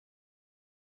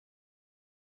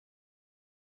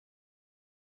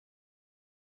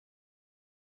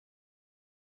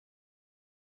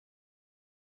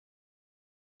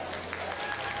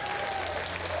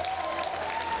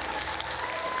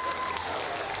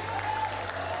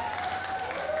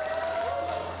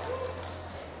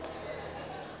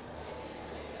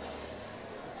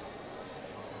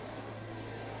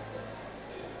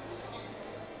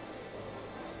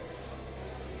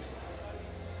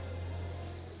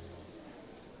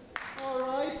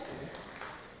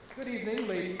Good evening,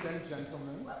 ladies and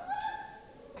gentlemen.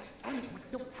 We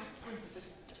don't have time for this.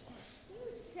 You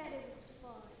said it was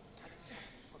fun.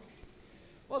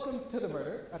 Welcome to the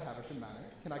murder at Havisham Manor.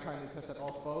 Can I kindly request that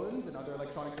all phones and other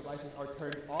electronic devices are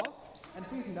turned off? And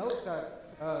please note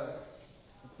that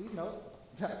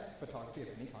photography of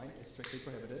any kind is strictly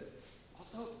prohibited.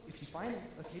 Also, if you find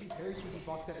a Katy Perry CD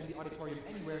box set in the auditorium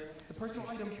anywhere, it's a personal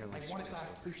item. I want it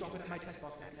back. Please drop it at my tech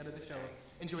box at the end of the show.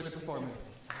 Enjoy the performance.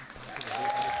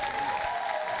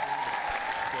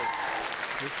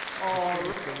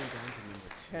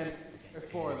 And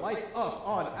for lights up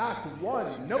on Act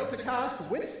 1, note to cast,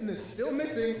 Winston is still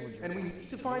missing, and we need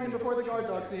to find him before the guard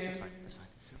dog scene. That's fine.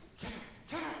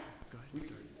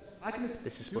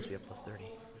 This is supposed to be a plus 30.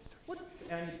 What's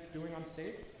Andy doing on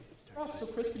stage? Oh, so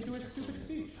Chris can do his stupid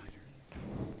speech.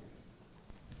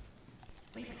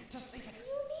 Leave it, just leave it.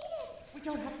 You need it. We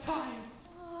don't have time.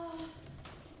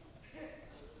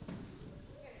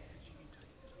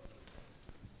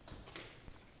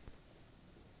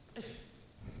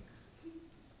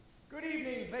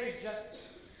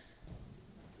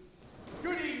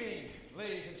 Good evening,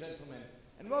 ladies and gentlemen,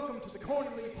 and welcome to the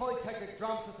Cornerly Polytechnic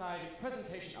Drama Society's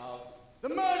presentation of The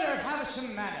Murder at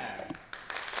Havisham Manor.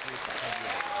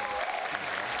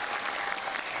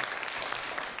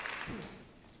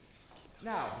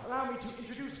 Now, allow me to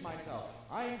introduce myself.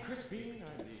 I am Chris Bean,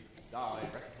 I'm the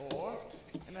director,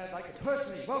 and I'd like to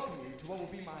personally welcome you to what will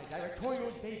be my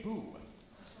directorial debut.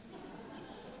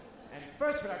 And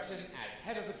first production as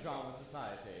head of the Drama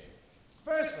Society.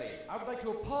 Firstly, I would like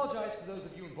to apologize to those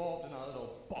of you involved in our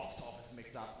little box office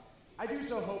mix-up. I do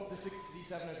so hope the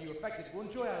 67 of you affected will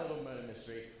enjoy our little murder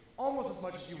mystery almost as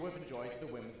much as you would have enjoyed the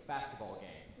women's basketball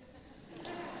game.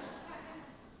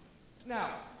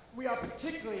 Now, we are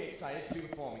particularly excited to be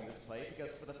performing this play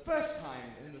because for the first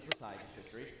time in the Society's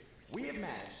history, we have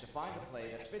managed to find a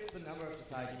play that fits the number of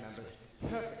Society members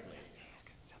perfectly.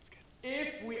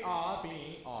 If we are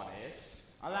being honest,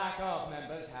 a lack of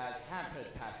members has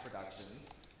hampered past productions,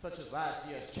 such as last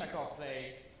year's Chekhov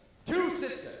play, Two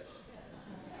Sisters.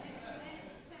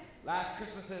 Last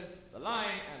Christmas's The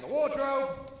Lion and the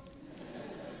Wardrobe,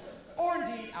 or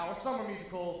indeed our summer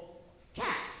musical,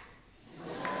 Cat.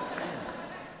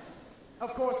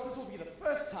 Of course, this will be the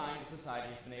first time the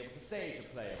Society has been able to stage a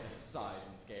play of this size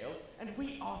and scale, and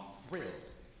we are thrilled.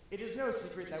 It is no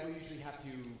secret that we usually have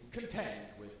to contend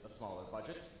with a smaller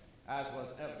budget, as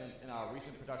was evident in our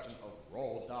recent production of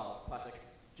Roald Dahl's classic,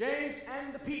 James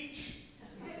and the Peach.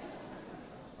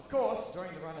 Of course,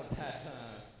 during the run of that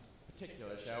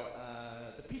particular show,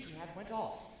 the peach we had went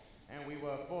off, and we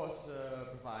were forced to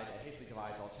provide a hastily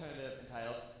devised alternative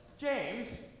entitled, James,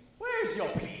 where's your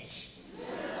peach?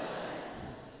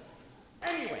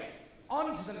 Anyway,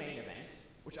 on to the main event,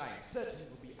 which I am certain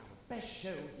will be our best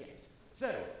show yet.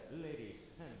 So, ladies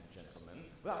and gentlemen,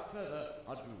 without further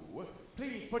ado,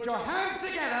 please put your hands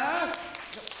together. No,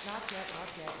 not yet.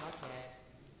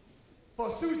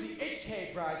 For Susie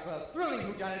H.K. Bridewell's thrilling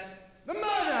whodunit, The Murder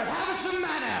at Havisham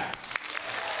Manor.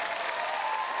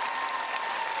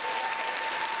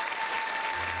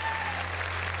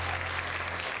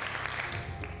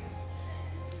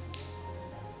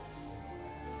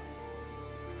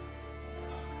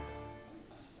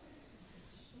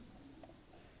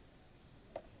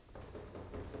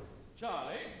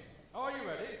 Charlie, are you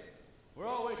ready? We're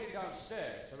all waiting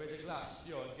downstairs to raise a glass to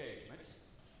your engagement.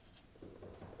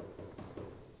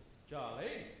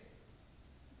 Charlie?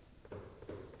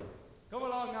 Come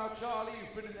along now, Charlie.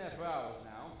 You've been in there for hours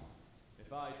now.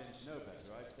 If I didn't know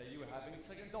better, I'd say you were having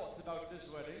second thoughts about this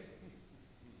wedding.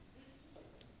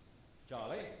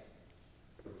 Charlie?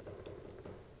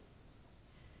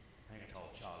 Hang it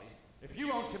all, Charlie. If you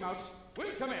won't come out,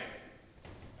 we'll come in.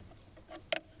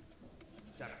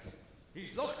 Damn it.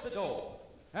 He's locked the door.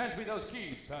 Hand me those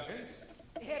keys, Perkins.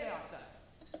 Here they are, sir.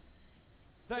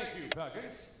 Thank you,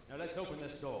 Perkins. Now let's open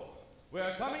this door.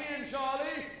 We're coming in,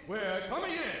 Charlie. We're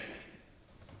coming in.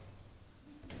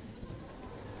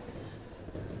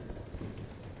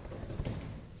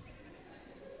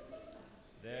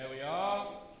 There we are.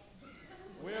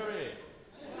 We're in.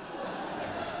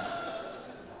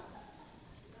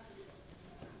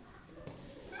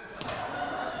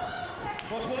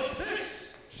 But what's this?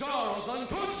 Charles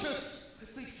unconscious.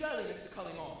 Asleep surely, Mr.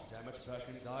 Collymore. Damn it,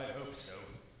 Perkins, I hope so.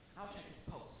 I'll check his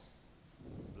pulse.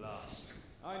 Blast.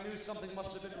 I knew something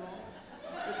must have been wrong.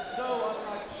 It's so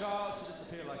unlike Charles to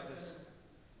disappear like this.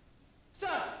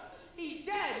 Sir, he's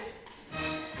dead.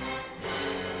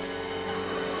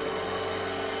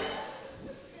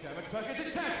 Damn it, Perkins,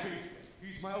 it can't be.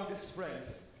 He's my oldest friend.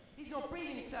 He's not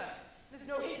breathing, sir. There's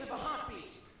no hint of a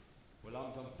heartbeat. Well,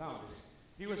 I'm dumbfounded.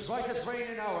 He was right as rain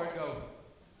an hour ago.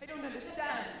 I don't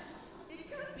understand. It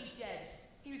can't be dead.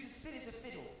 He was as fit as a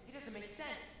fiddle. It doesn't make sense.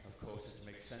 Of course it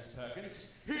makes sense, Perkins.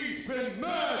 He's been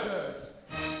murdered!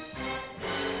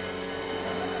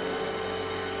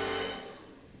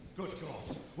 Good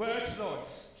God. Where's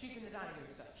Florence? She's in the dining room,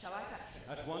 sir. Shall I fetch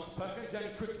her? At once, Perkins,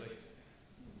 and quickly.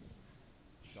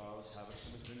 Charles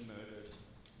Havisham has been murdered.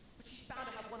 But she's bound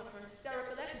to have one of her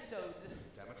hysterical episodes.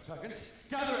 Damn it, Perkins.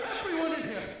 Gather everyone in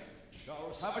here!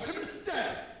 Charles Havisham is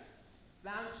dead!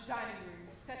 Lounge to dining room.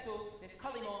 Cecil, Miss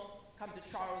Collymore, come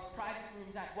to Charles' private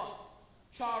rooms at once.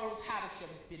 Charles Havisham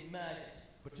has been murdered.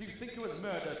 But do you think it was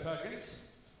murder, Perkins?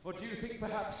 Or do you think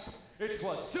perhaps it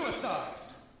was suicide?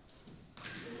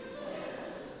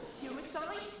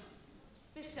 Suicide?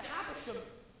 Mr. Havisham?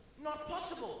 Not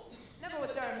possible. Never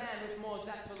was there a man with more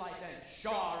zest for life than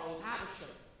Charles Havisham.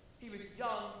 He was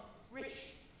young,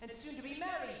 rich, and soon to be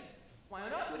married. Why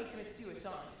on earth would he commit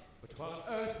suicide? But why on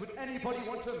earth would anybody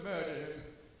want to murder him?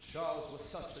 Charles was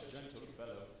such a gentle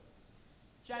fellow.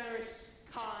 Generous,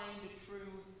 kind,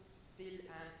 true,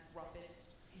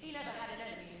 philanthropist. He never had an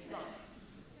enemy in his life.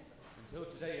 Until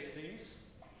today, it seems.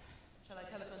 Shall I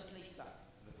telephone the police, sir?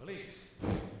 The police?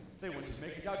 They wouldn't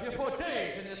make it out here for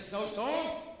days in this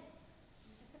snowstorm!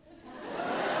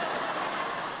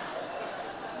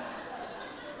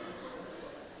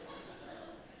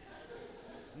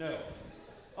 No.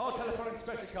 I'll telephone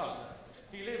Inspector Carter.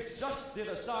 He lives just the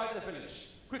other side of the village.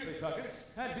 Quickly, Perkins,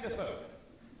 hand me the phone.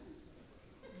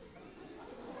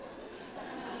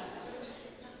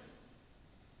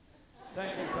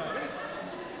 Thank you, Perkins.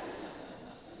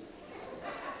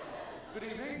 Good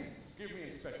evening. Give me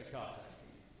Inspector Carter.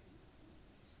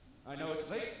 I know it's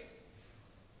late.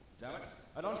 Damn it.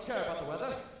 I don't care about the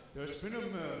weather. There's been a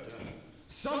murder.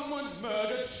 Someone's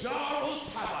murdered Charles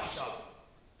Havisham.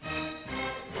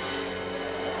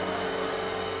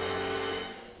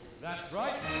 That's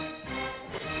right.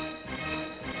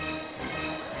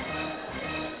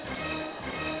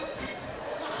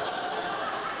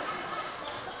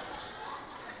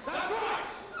 That's right!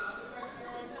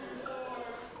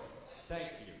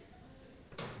 Thank you.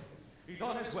 He's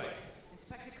on his way.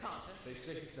 Inspector Carter? They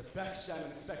say he's the best damn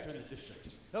inspector in the district.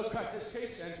 He'll crack this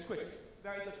case and quick.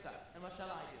 Very good, sir. And what shall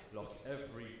I do? Lock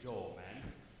every door, man.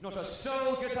 Not a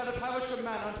soul gets out of Havisham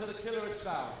Manor until the killer is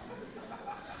found.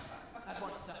 At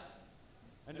once, sir.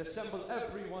 And assemble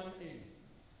everyone in here.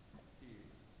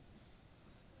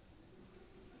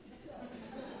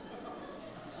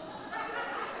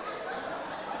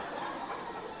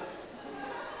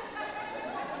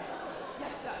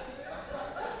 Yes, sir.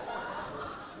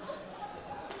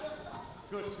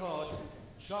 Good God.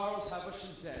 Charles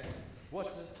Havisham dead. What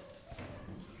a...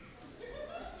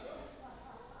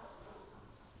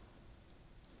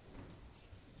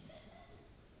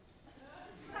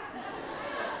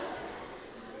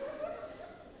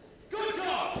 Good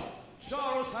God!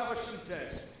 Charles Havisham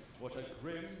dead. What a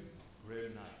grim,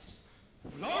 grim night.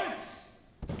 Florence!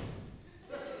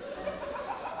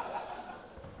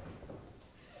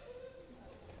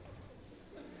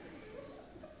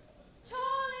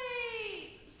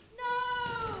 Charlie! No!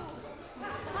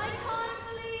 I can't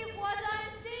believe what I'm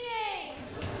seeing!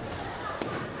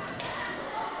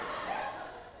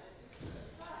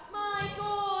 My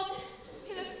God!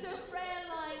 He looks so frail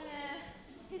lying there.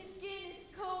 His skin is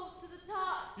cold to the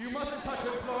touch. You mustn't touch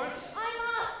him, Florence. I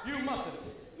must! You mustn't.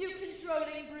 You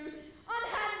controlling brute!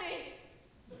 Unhand me!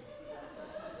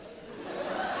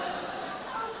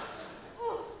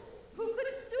 Oh, who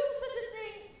could do such a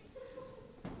thing?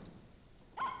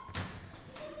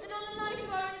 And on the night of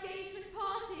our engagement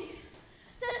party,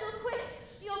 Cecil, quick!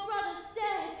 Your brother's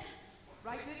dead!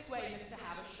 Right this way, Mr.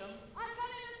 Havisham. I'm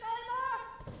coming, Miss Collymore!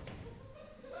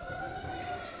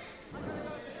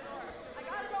 I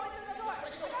gotta go into the door. I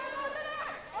gotta go into the door.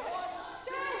 1,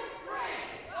 2, 3.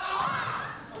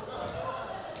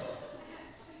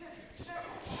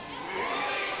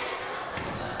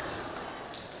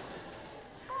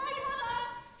 My brother!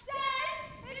 Dead!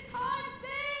 It can't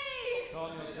be!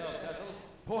 Calm yourself, Cecil.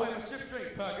 Pour him a stiff drink,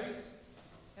 Perkins.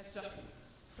 Yes, sir.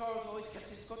 Charles always kept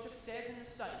his scotch upstairs in the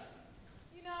study.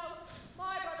 You know,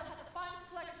 my brother had the finest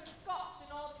collection of scotch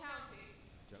in all the county.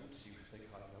 Don't you think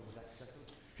I know that, Cecil?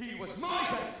 He was my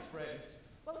best friend.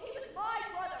 Well, he was my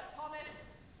brother, Thomas.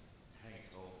 Hang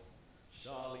it all.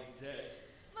 Charlie dead.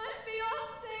 My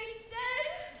fiancé dead!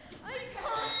 I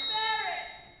can't bear it!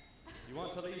 You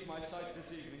want to leave my sight this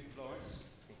evening, Florence?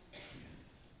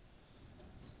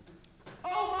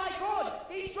 Oh my God!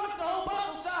 He's drunk the whole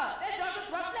bottle, sir. There's not a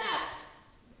drop left.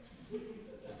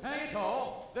 Hang it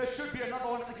all. There should be another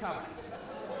one in the cabinet.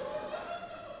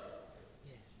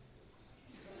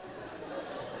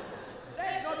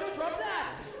 There's not a drop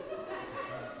left.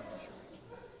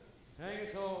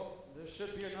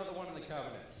 should be another one in the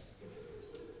cabinet.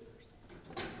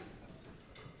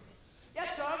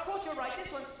 Yes, sir, of course you're right.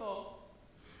 This one's full.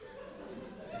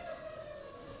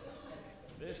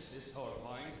 This is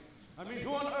horrifying. I mean,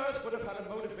 who on earth would have had a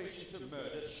motivation to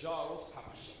murder Charles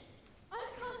Havisham? I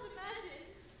can't imagine.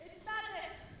 It's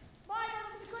madness. My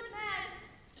brother was a good man.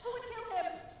 Who would kill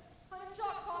him? I'm in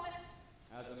shock, Thomas.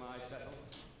 As am I, Cecil.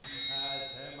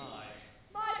 As am I.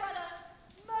 My brother,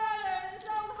 murdered in his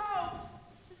own home.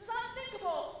 This is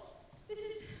unthinkable. This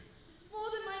is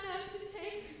more than my nerves can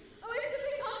take. Oh, I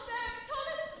simply can't bear it.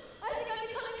 Thomas, I think I'm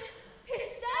becoming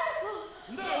hysterical.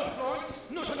 No, Florence!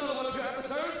 Not another one of your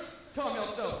episodes! Calm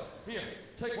yourself. Here,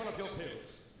 take one of your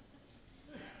pills.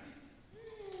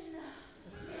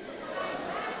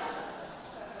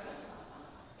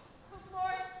 Oh,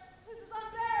 Florence, this is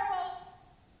unbearable.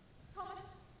 Thomas,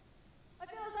 I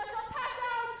feel as I shall pass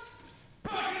out.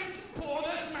 Perkins, pour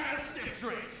this man a stiff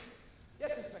drink!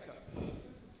 Yes, Inspector.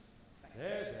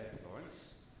 There, Florence.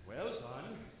 Well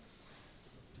done.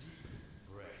 Deep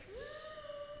breaths.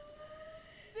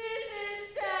 This is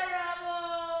terrible.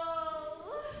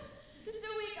 Just a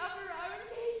week after our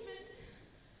engagement.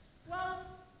 Well,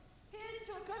 here's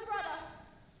to a good brother.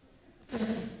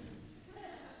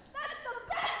 That's the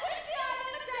best whiskey I've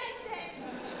ever tasted.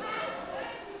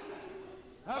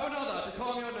 Have another to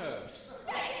calm your nerves.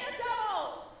 Making a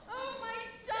double. Oh, my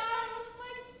Charles,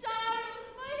 my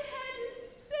head is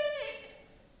spinning.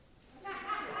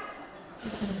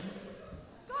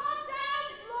 Calm down,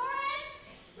 Florence.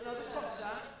 Another stop,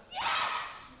 sir. Yes!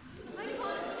 I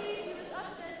can't believe he was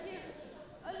upstairs here,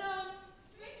 alone,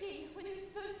 drinking, when he was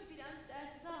supposed to be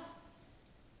downstairs with us.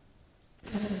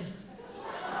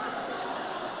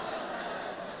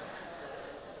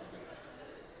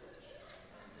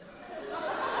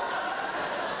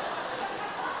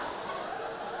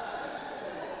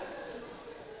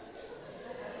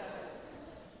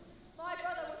 My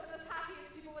brother wasn't as happy as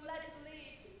people were led to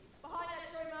believe. Behind that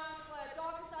showy mask lay a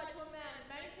darker side to a man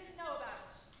many didn't know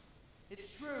about. It's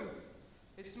true.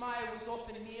 His smile was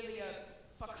often merely a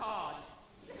facade.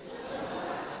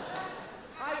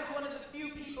 I was one of the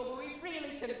few people who he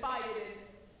really confided in.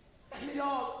 And it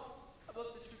all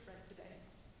about the true friend today.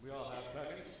 We all have,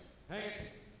 Perkins. Hang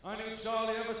it. I knew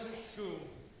Charlie ever since school.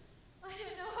 I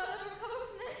don't know how to recover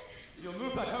from this. You'll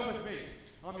move back home with me.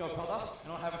 I'm your brother,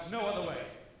 and I'll have it no other way.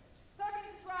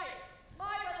 Perkins is right.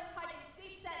 My brother's hiding a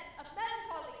deep sense of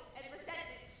melancholy and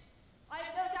resentment. I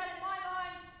have no doubt in my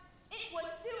mind it was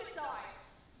suicide.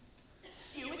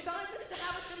 Suicide, Mr.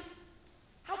 Havisham?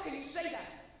 How can you say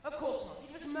that? Of course not.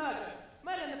 It was murder.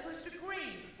 Murder in the first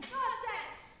degree.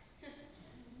 Nonsense!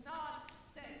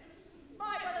 Nonsense.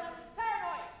 My brother was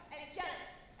paranoid and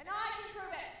jealous, and I can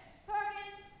prove it.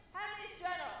 Perkins, hand me his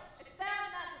journal. It's there on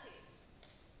the mantelpiece.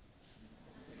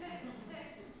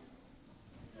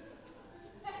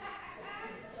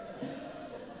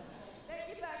 Thank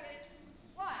you, Perkins.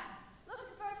 What? Look at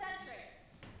the first entry.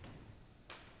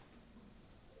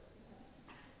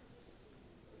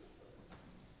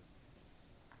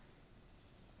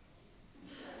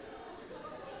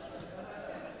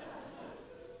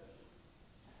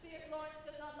 Dear Florence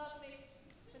does not love me.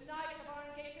 The night of our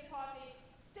engagement party.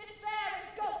 Despair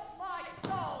engulfs my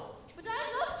soul. But I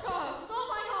love Charles with all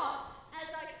my heart. As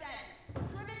I said,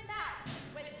 driven mad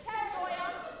with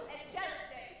paranoia and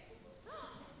jealousy.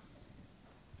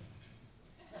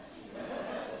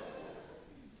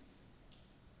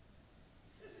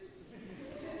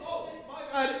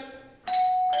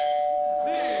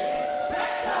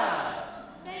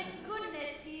 Thank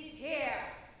goodness he's here.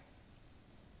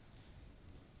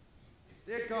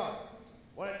 Dear God,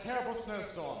 what a terrible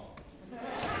snowstorm.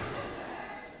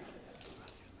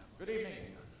 Good evening.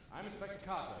 I'm Inspector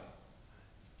Carter.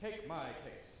 Take my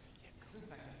case.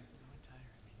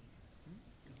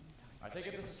 I take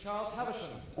it this is Charles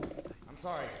Havisham. I'm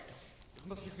sorry. This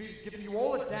must have given you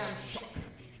all a damn shock.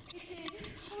 It did.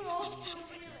 We're all still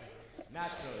reeling.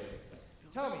 Naturally.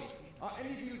 Tell me, are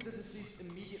any of you the deceased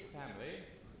immediate family?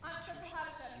 I'm Cecil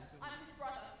Havisham. I'm his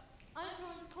brother. I'm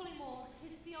Florence Collymore,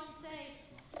 his fiancée.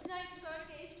 Tonight was our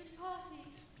engagement party.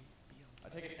 I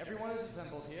take it everyone is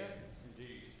assembled here?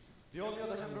 Indeed. The only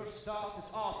other member of staff is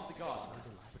Arthur the gardener,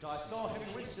 but I saw him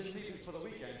and Winston leaving for the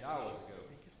weekend hours ago.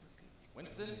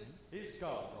 Winston, he's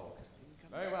guard dog.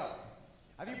 Very well.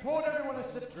 Have you poured everyone a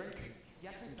stiff drink?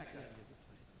 Yes, Inspector.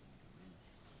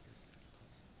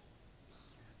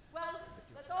 Well,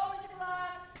 let's all raise a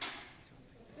glass.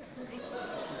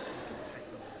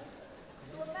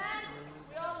 To a man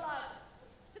we all love.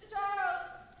 To Charles.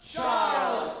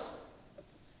 Charles!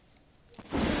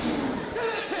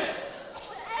 Excellent!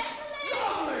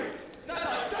 Lovely! That's a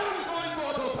damn fine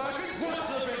bottle, Perkins. What's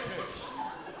the vintage?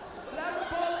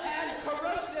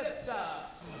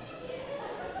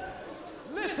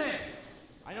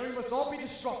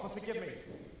 but forgive me.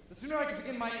 The sooner I can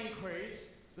begin my inquiries,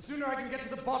 the sooner I can get to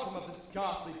the bottom of this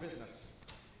ghastly business.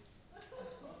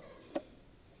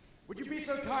 Would you be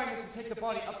so kind as to take the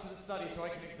body up to the study so I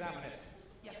can examine it?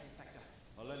 Yes, Inspector.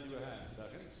 I'll lend you a hand,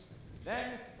 Duggins.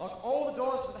 Then, lock all the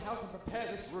doors to the house and prepare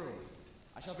this room.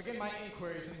 I shall begin my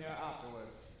inquiries in here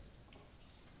afterwards.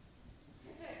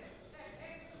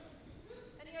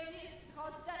 Any ideas for the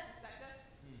cause of death, Inspector?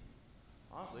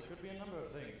 Honestly, it could be a number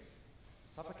of things.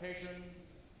 Suffocation,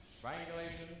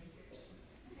 strangulation,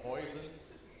 poison.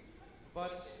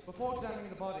 But before examining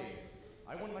the body,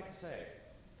 I wouldn't like to say.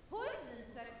 Poison,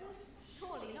 Inspector?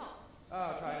 Surely not.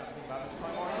 Oh, try not to think about this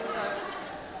time more. As soon as I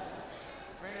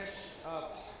finish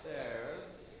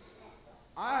upstairs,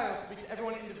 I'll speak to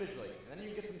everyone individually, and then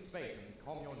you can get some space and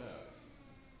calm your nerves.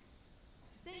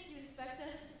 Thank you, Inspector.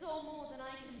 This is all more than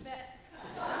I can bear.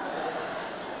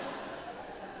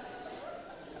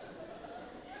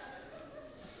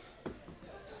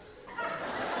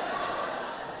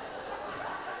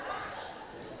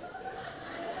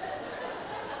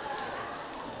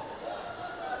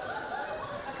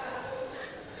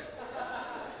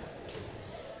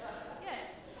 Yes.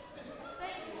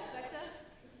 Thank you, Inspector.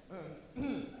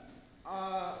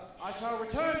 I shall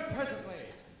return presently,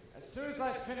 as soon as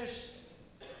I've finished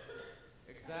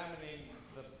examining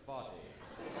the body.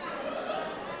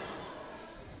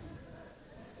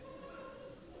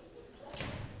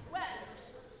 Well,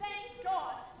 thank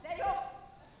God they all.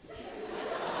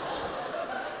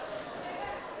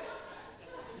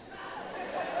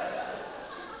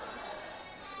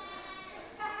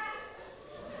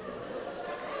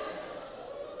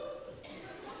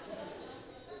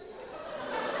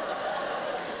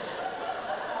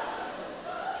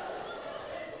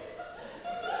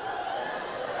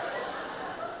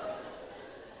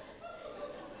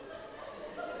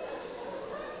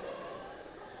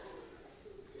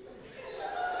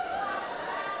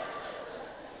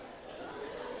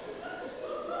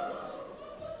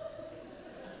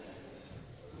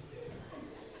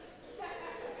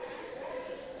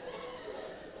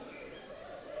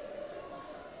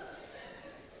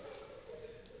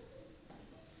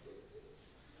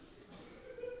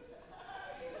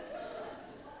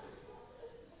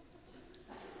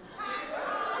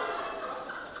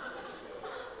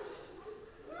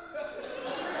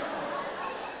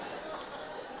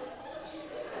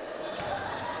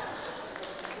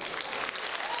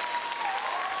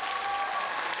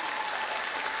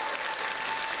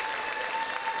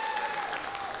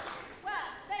 Well,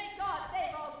 thank God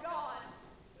they've all gone.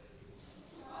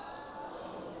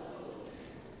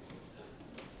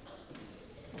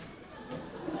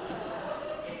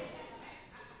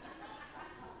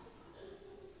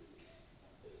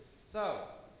 So,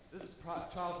 this is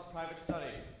Charles's private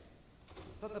study.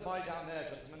 Set the body down there,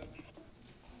 gentlemen.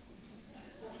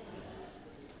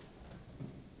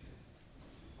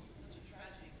 Such a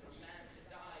tragedy for a man to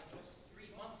die just 3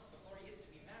 months before he is to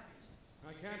be married.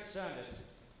 I can't stand it.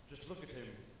 Just look at him,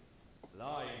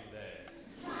 lying there.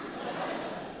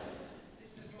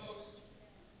 This is most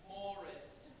morose.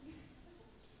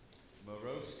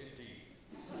 Morose indeed.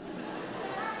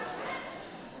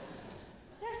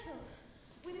 Cecil,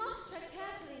 we must tread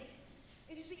carefully.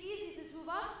 It would be easy for the two of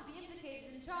us to be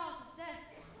implicated in Charles's death.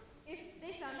 If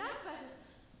they found out about us,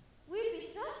 we'd be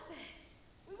suspects.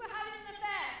 We were having an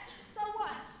affair. So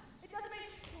what? It doesn't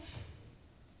mean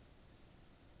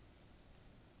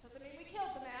we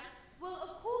killed the man. Well,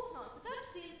 of course not, but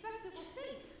that's what the inspector will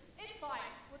think. It's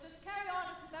fine. We'll just carry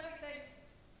on as if everything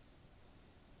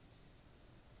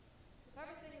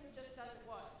is just as it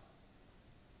was.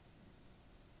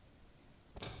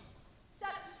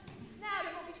 Except now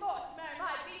you will be forced to marry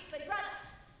my beastly brother.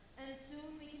 And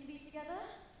soon we can be together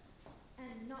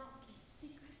and not keep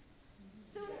secrets.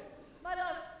 Soon, my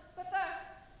love. But first,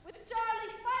 with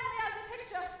Charlie finally out of the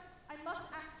picture, I must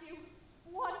ask you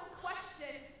one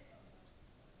question.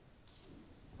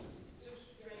 It's so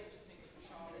strange to think of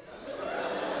Charlie.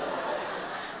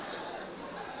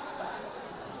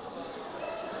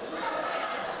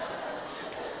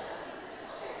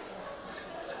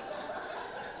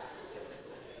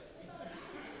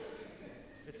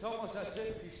 It's almost as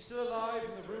if he's still alive in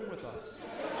the room with us.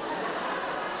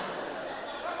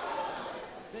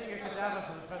 Seeing a cadaver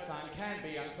for the first time can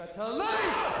be unsettling!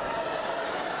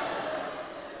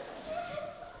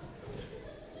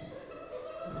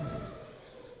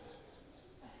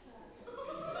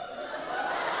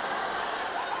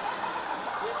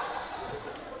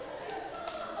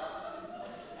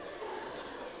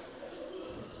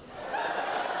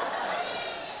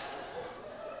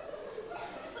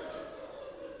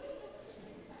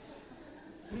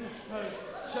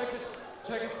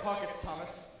 Check his pockets,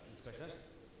 Thomas.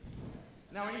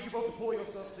 Now I need you both to pull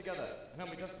yourselves together and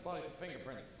help me dust the body for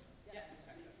fingerprints. Yes,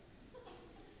 Inspector.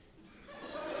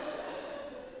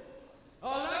 A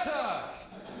letter!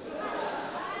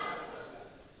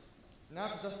 Now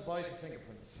to dust the body for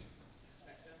fingerprints.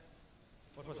 Inspector.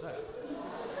 What was that?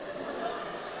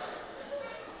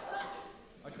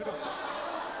 I could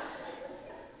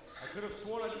have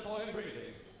sworn I saw him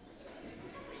breathing.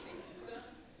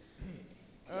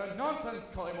 Sir? Nonsense,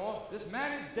 Collymore. This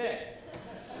man is dead.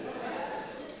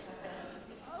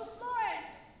 Oh,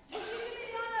 Florence, will you do me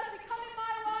the honor of becoming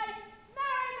my wife?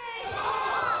 Marry me!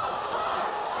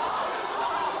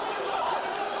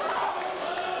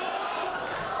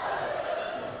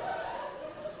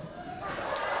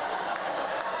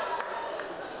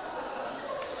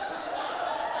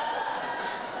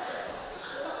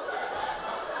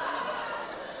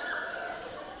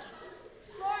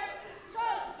 Florence,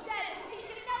 Charles is dead. He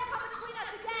can never come between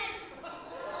us again.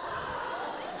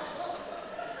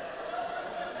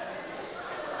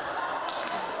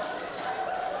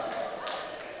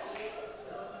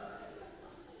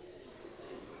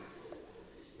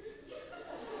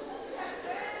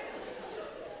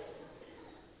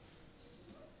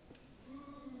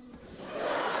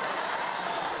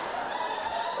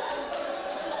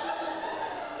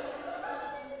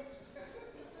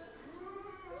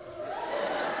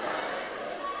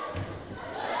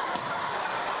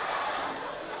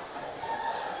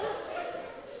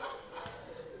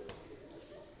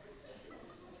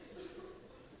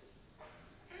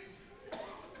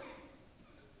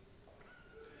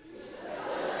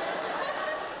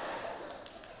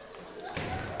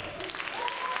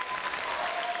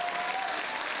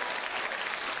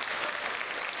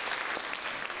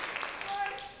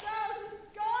 Florence, Charles is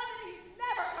gone and he's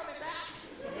never coming back.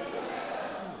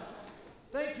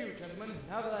 Thank you, gentlemen.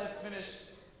 Now that I've finished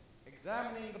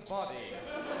examining the body,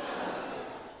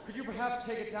 could you perhaps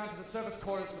take it down to the service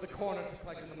quarters for the coroner to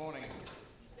collect in the morning?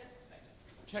 Yes, Inspector.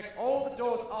 Check all the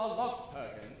doors are locked,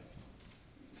 Perkins.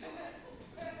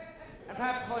 And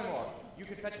perhaps, Collymore, you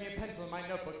could fetch me a pencil and my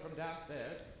notebook from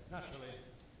downstairs. Naturally.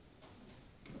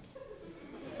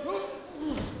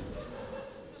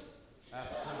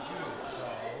 After you,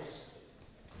 Charles.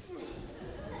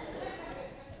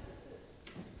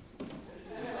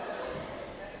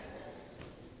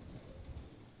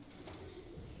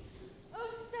 Oh,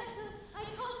 Cecil, I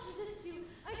can't resist you.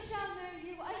 I shall marry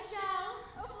you. I shall.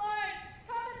 Oh, Florence,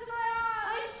 come into my arms.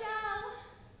 I shall.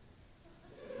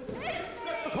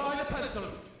 Apply the pencil.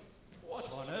 What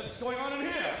on earth's going on in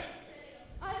here?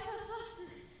 I felt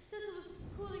flustered. Cecil was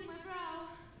cooling my brow.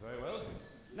 Very well.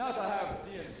 Now that I have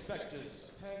the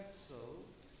inspector's pencil.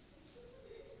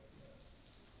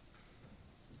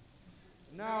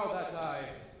 Now that I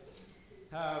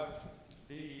have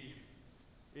the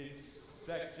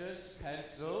inspector's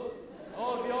pencil,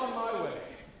 I'll be on my way.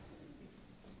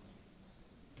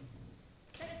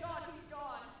 Thank God he's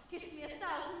gone. Kiss me 1,000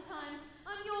 times.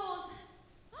 I'm yours.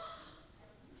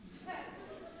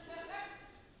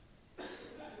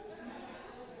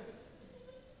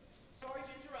 Sorry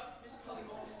to interrupt, Miss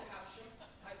Collymore, Mr. Havisham.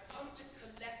 I've come to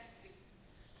collect the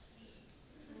key.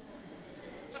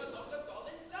 To lock us all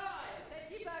inside. Thank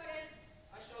you, Perkins.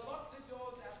 I shall lock the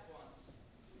doors at once.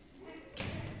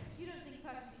 You don't think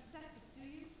Perkins suspects us, do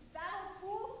you? That old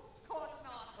fool? Of course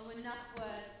not. Oh, enough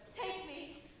words. Take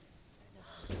me.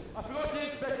 I forgot the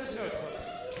inspector's notebook.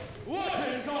 What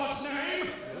in God's name?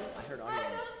 I heard I audio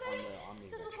felt on faint. the Omni.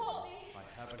 Cecil caught me. I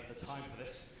haven't the time for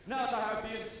this. Now that I have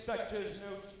the inspector's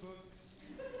notebook,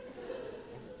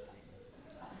 And it's tiny.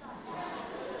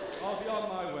 I'll be on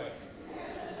my way.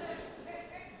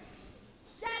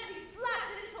 Damn these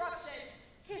blasted interruptions.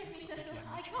 Kiss me, Cecil.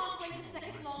 I can't wait a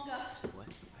second longer. I said, what? I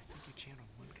think your channel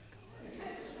 1 can go up. I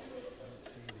don't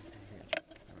see anything here.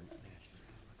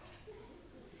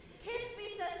 Kiss me,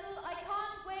 Cecil. I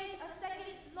can't wait a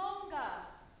second longer.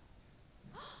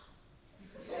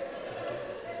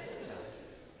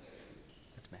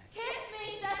 That's Max. Kiss me,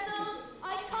 Cecil.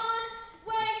 I can't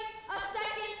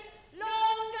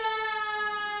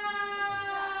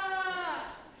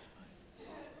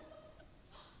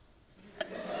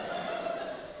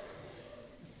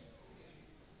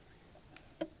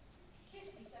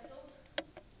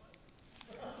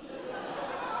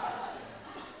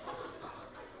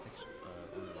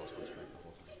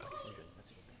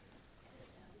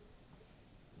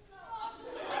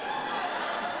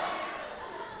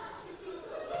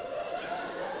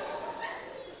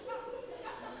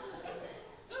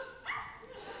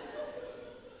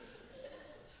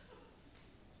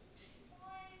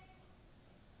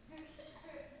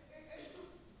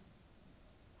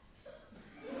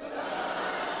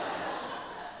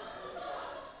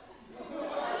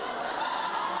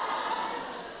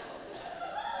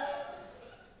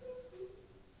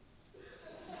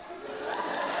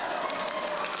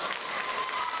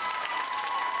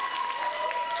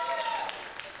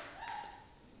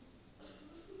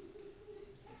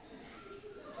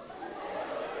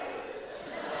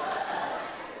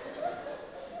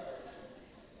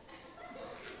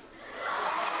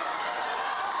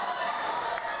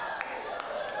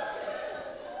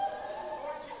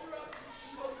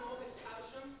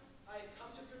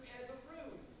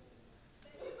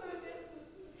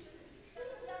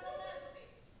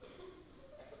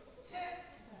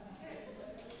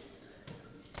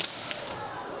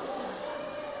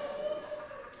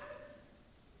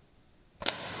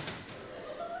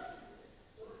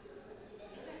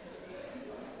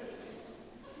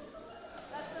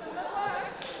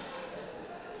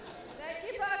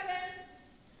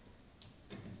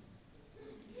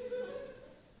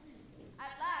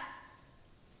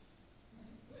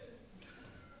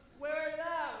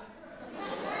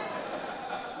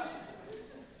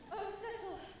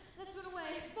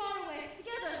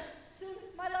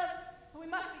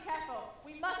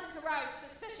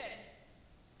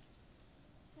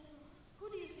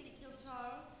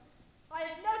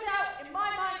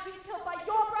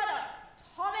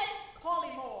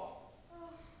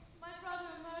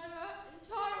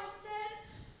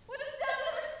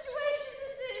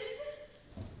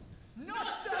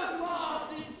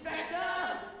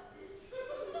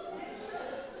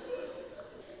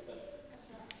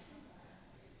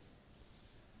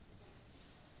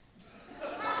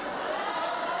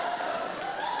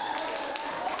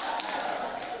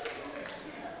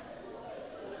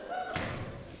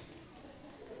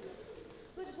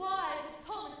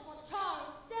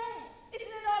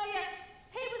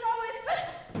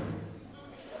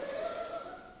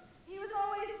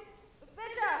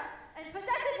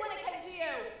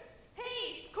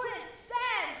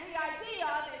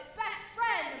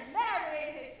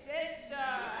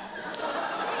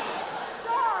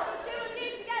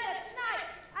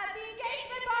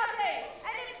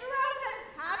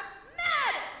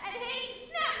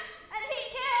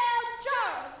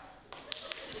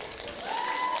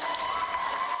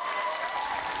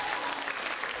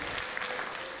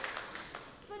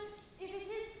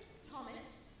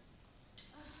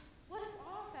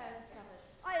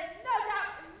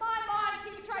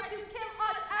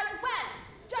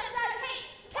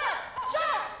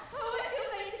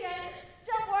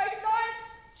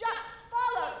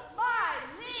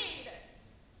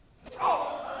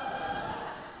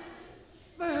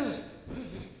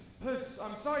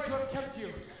sorry to have kept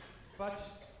you, but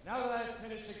now that I've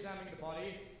finished examining the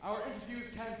body, our interviews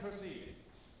can proceed.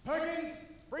 Perkins,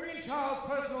 bring in Charles'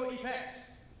 personal effects.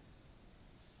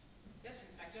 Yes,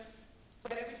 Inspector.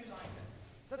 Whatever you like.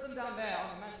 Set them down there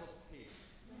on the mantelpiece.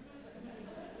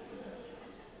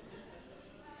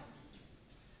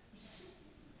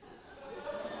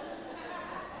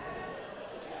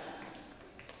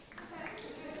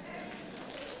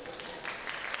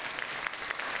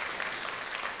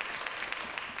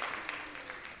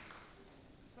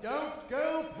 Don't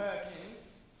go, Perkins.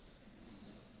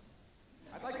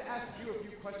 I'd like to ask you a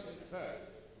few questions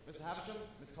first. Mr. Havisham,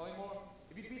 Miss Collymore,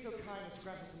 if you'd be so kind as to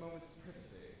grant us a moment's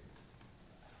privacy.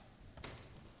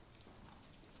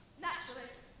 Naturally.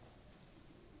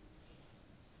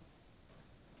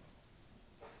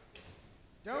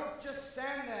 Don't just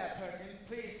stand there, Perkins.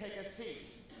 Please take a seat.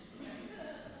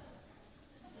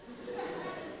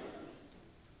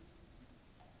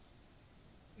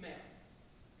 Ma'am.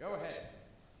 Go ahead.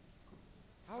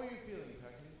 How are you feeling,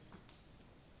 Perkins?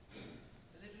 A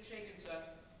little shaken, sir.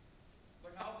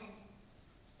 But I'll be...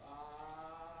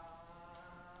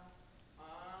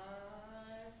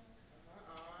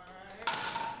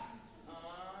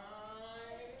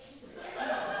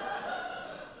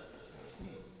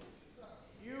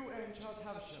 You and Charles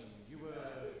Havisham, you were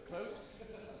close?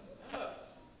 Oh,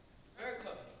 very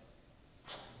close.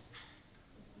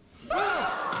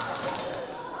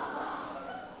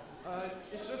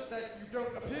 It's just that you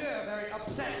don't appear very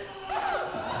upset.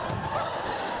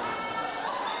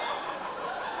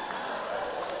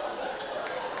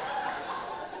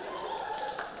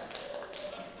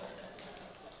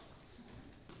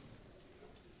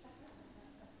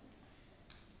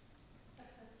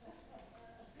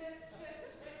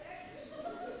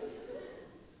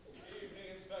 Evening,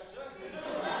 Inspector.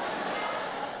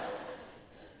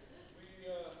 We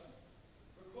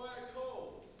require coal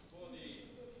for the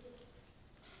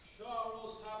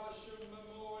Charles Havisham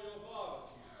Memorial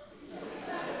Barbecue.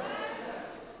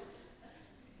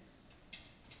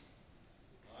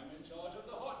 I'm in charge of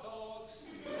the hot dogs.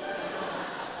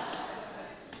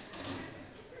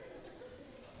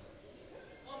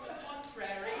 On the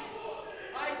contrary,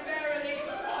 I verily...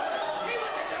 He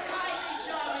was such a kindly,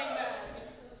 charming man.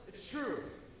 It's true.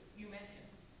 You met him.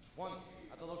 Once,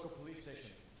 at the local police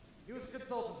station. He was a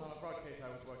consultant on a fraud case I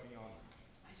was working on.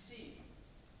 I see.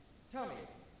 Tell me,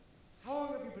 how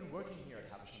long have you been working here at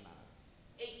Havisham Manor?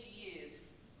 80 years.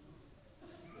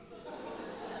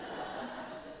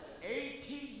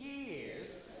 80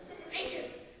 years? 8 years.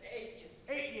 8 years.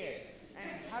 8 years.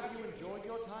 And have you enjoyed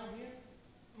your time here?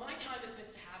 My time with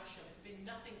Mr. Havisham has been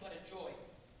nothing but a joy.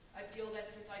 I feel that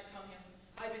since I've come here,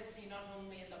 I've been seen not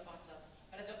only as a butler,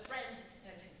 but as a friend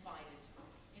and a confidant.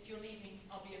 If you'll need me,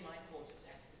 I'll be in my quarters.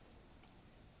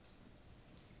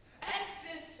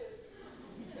 Exits!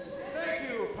 Thank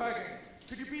you, Perkins.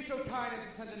 Could you be so kind as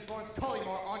to send in Florence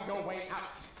Collymore on your way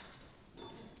out?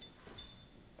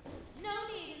 No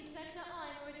need, Inspector.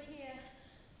 I'm already here.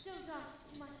 Don't ask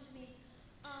too much of me.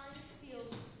 I feel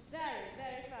very,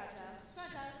 very fragile. As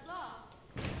fragile as glass.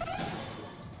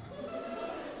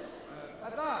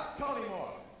 At last,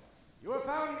 Collymore. You have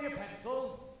found me a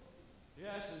pencil.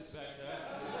 Yes, Inspector.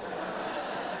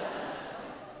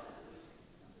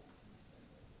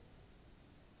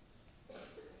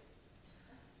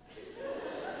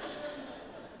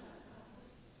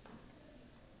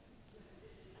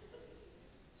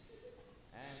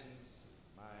 And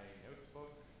my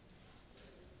notebook.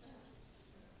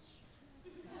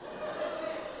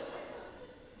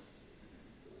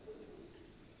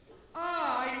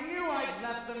 I knew I'd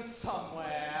left them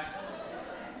somewhere.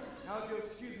 Now, if you'll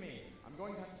excuse me, I'm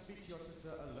going to have to speak to your sister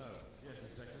alone. Yes,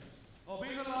 Inspector. I'll be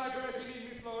in the library if you need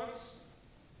me, Florence.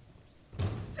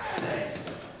 Janice!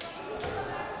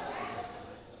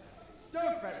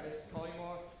 Don't fret, Miss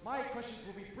Collymore. My questions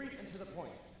will be brief and to the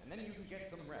point, and then you can get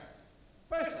some rest.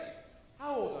 Firstly,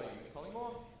 how old are you, Miss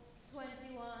Collymore?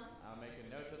 21. I'll make a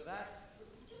note of that.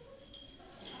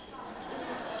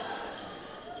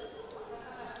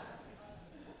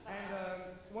 And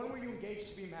when were you engaged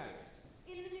to be married?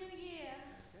 In the new year.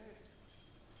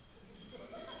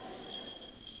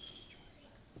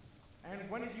 And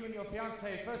when did you and your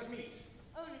fiancé first meet?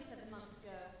 Only 7 months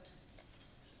ago.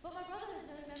 But my brother has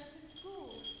known him ever since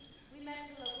school. We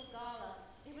met at a local gala.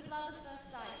 It was love at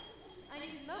first sight. I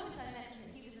knew the moment I met him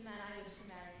that he was the man I wished to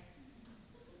marry.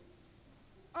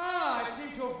 Ah, I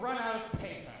seem to have run out of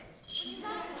paper. When you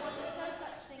love someone, there's no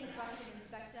such thing as rushing,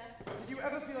 Inspector. Did you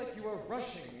ever feel like you were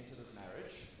rushing into this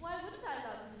marriage? Why wouldn't I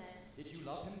love him then? Did you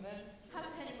love him then? How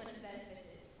could anyone have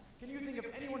benefited? Can you think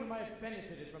of anyone who might have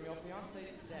benefited from your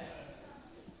fiancé's death?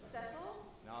 Cecil?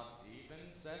 Not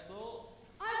even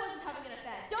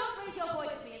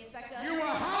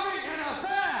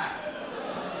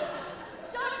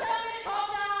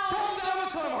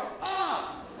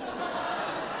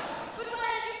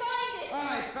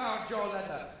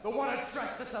the one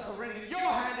addressed to Cecil, wringing your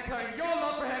hand, declaring your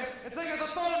love for him, and saying that the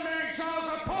thought of marrying Charles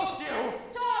repulsed you!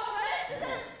 Charles, where did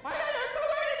you find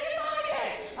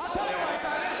it? I'll tell you where I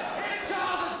found it! In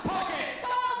Charles's pocket!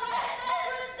 Charles, that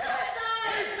was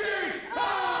suicide! Indeed!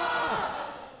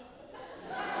 Ah!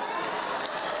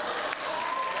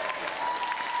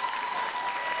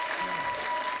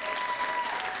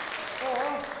 Or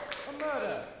a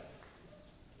murder.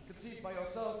 Conceived by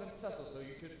yourself and Cecil so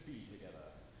you could be together.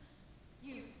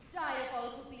 You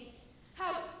diabolical beast!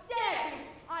 How dare you!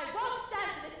 I won't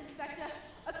stand for this, Inspector!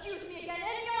 Accuse me again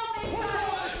any old big What's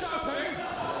all this shouting?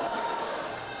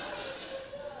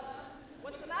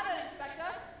 What's the matter,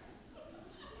 Inspector?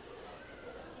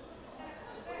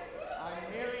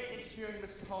 I'm merely interviewing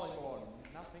Miss Collingbourne,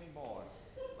 nothing more.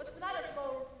 What's the matter,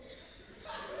 Flo?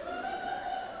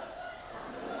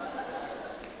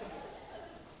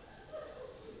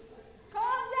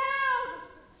 Calm down!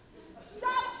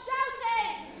 Stop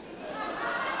shouting!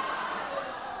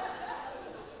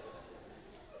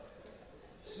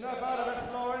 Snap out of it,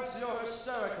 Florence. You're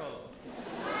hysterical.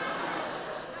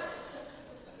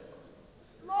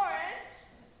 Lawrence,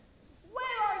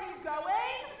 where are you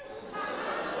going?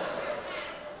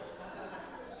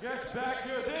 Get back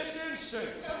here this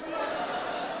instant.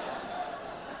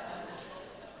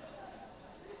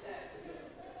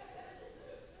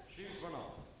 She's run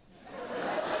off.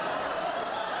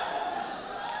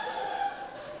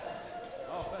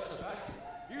 I'll fetch her back.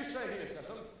 You stay here,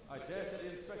 Cecil. I dare say the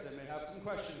inspector may have some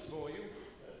questions for you.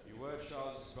 You were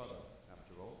Charles' brother,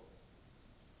 after all.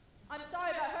 I'm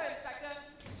sorry about her, Inspector.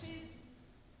 She's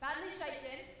badly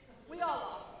shaken. We all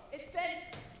are. It's been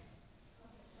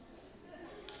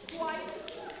quite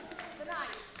the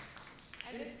night,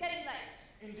 and it's getting late.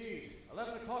 Indeed.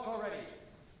 11 o'clock already.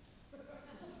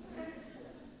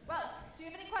 Well, do you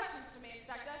have any questions for me,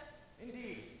 Inspector?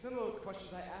 Indeed. Similar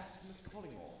questions I asked Miss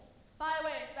Collingbourne. Fire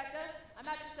away, Inspector. I'm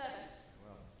at your service.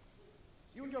 Well,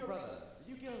 you and your brother, did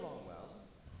you get along well?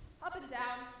 Up and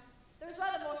down. There was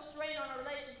rather more strain on our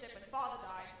relationship when Father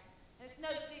died, and it's no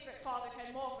secret Father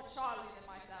cared more for Charlie than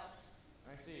myself.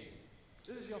 I see.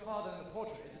 This is your father in the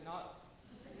portrait, is it not?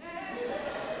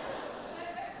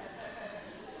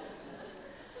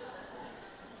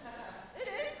 It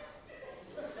is.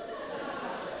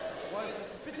 Was the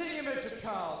spitting image of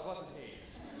Charles, wasn't he?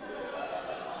 I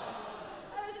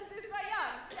was just this quite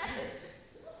young. Yes.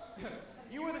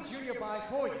 You were the junior by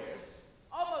 4 years.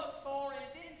 Almost 4, and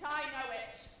didn't I know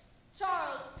it?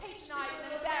 Charles patronized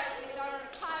and embarrassed me during our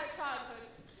entire childhood.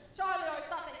 Charlie always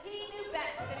thought that he knew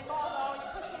best, and Father always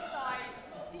took his side.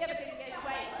 If he ever didn't get his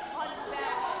way, it was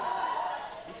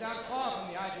unbearable. He sounds far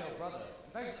from the ideal brother.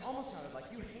 In fact, it almost sounded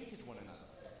like you hated one another.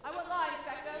 I won't lie,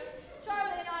 Inspector.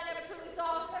 Charlie and I never truly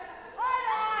saw eye to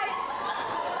eye.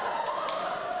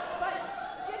 But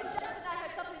if you're suggesting that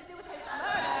had something to do with his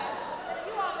murder, then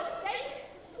you are mistaken.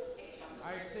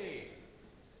 I see.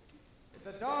 It's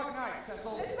a dark night,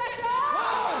 Cecil. Inspector!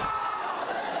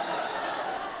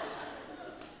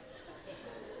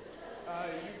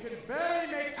 You can barely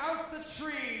make out the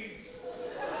trees.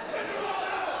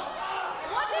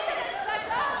 What is it,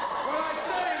 Inspector? What I'm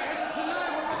saying is that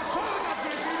tonight we're pulling up to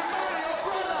you to murder your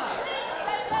brother. Please,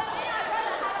 Inspector, me and my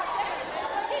brother have our differences,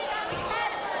 but deep down we can.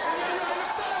 And you're right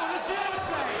up there with his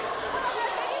fiancé. What on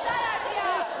earth gave you that idea?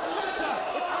 Yes, the letter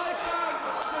which I found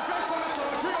to address from Miss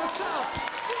Laura to yourself.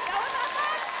 You know about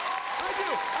that? I do.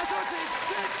 I thought it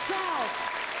did Charles.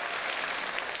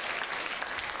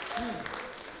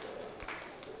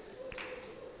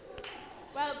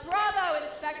 Well, bravo,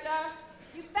 Inspector.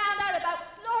 You found out about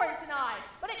Florence and I,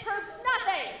 but it proves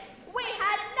nothing. We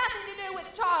had nothing to do with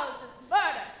Charles's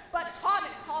murder, but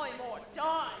Thomas Collingbourne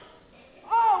does.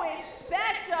 Oh,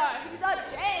 Inspector, he's a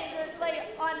dangerously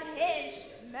unhinged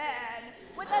man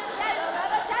with a devil of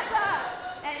a temper,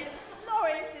 and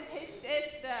Florence is his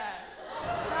sister.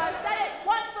 I've said it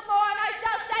once before, and I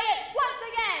shall say it once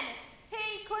again.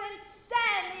 He couldn't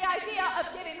stand the idea of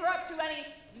giving her up to any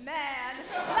man,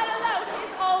 let alone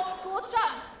his old school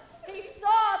chum. He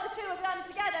saw the two of them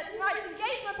together at tonight's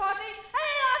engagement party, and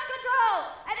he lost control,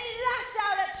 and he lashed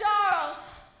out at Charles.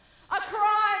 A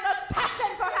crime of passion,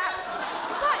 perhaps,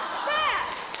 but there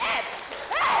it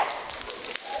is!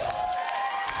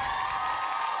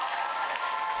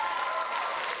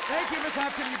 Thank you, Miss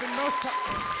Hampton. You've been most...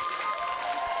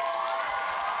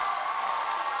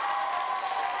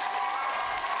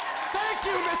 Thank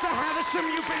you, Mr. Havisham.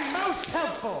 You've been most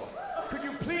helpful. Could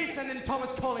you please send in Thomas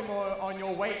Collingbourne on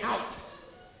your way out?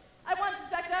 At once,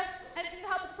 Inspector, anything to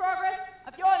help with the progress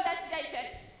of your investigation.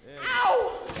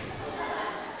 Ow!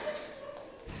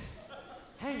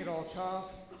 Hang it all,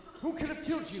 Charles. Who could have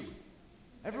killed you?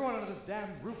 Everyone under this damn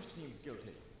roof seems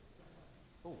guilty.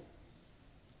 Oh.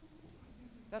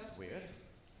 That's weird.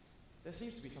 There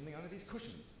seems to be something under these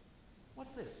cushions.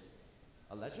 What's this?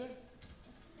 A ledger?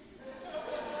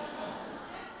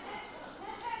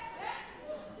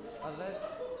 A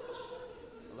ledger.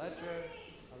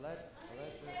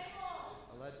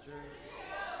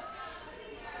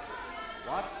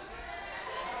 What?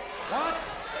 What?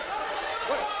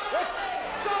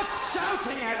 Stop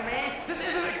shouting at me! This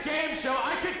isn't a game show.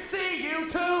 I could see you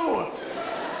too!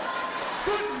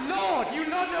 Good Lord!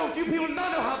 Do people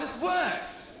not know how this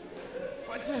works?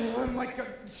 Oh my God.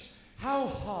 How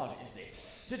hard is it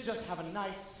to just have a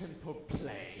nice, simple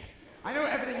play? I know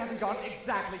everything hasn't gone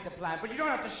exactly to plan, but you don't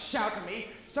have to shout at me,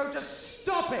 so just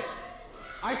stop it!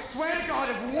 I swear to God,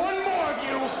 if one more of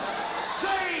you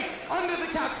say under the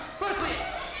couch, firstly,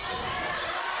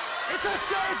 it's a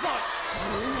shade.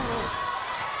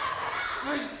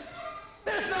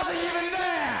 There's nothing even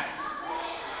there!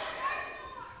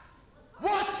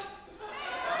 What?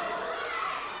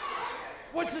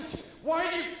 What's it? Why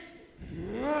are you...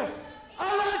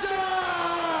 Elijah!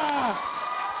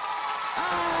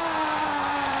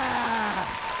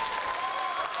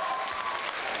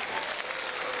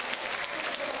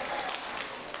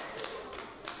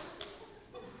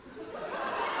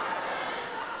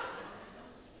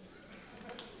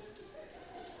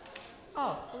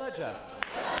 Oh, Elijah.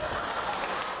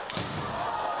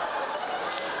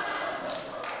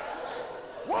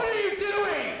 What are you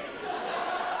doing?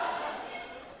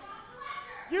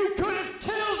 You could have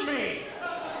killed me!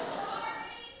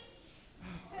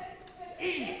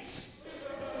 Idiots!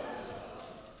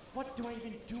 What do I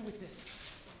even do with this?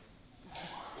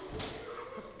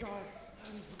 For God's...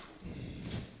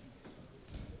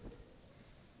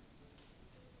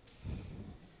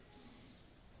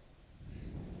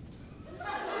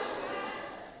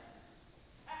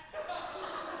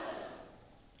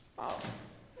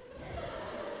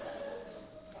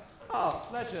 Oh,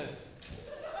 ledgers.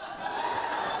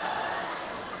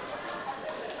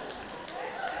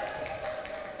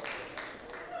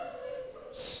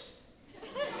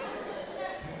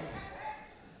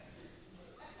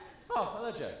 Oh, a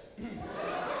ledger.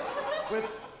 With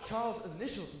Charles'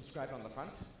 initials inscribed on the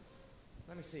front.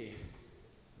 Let me see.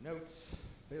 Notes,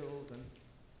 bills, and...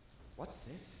 What's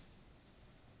this?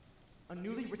 A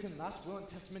newly written last will and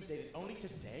testament dated only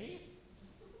today?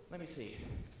 Let me see.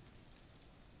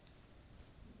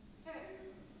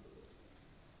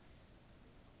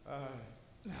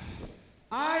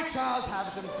 I, Charles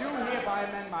Havisham, do hereby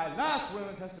amend my last will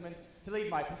and testament to leave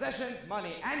my possessions,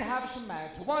 money, and Havisham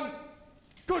Manor to one...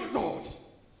 Good Lord!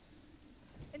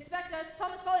 Inspector,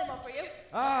 Thomas Collymore for you.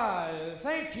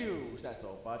 Thank you,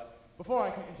 Cecil, but before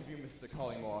I can interview Mr.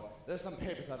 Collymore, there's some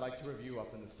papers I'd like to review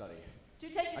up in the study. Do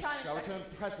take your time, I shall Inspector.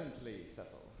 return presently,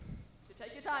 Cecil. Do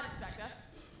take your time, Inspector.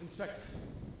 Inspector.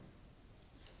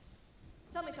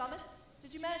 Tell me, Thomas,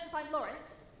 did you manage to find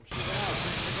Lawrence? She went out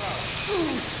into the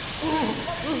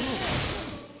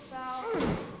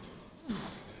ground.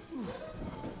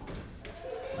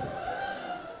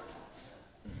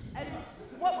 And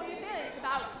what were your feelings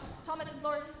about Thomas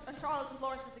and Charles and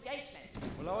Lawrence's engagement?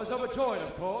 Well, I was overjoyed,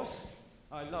 of course.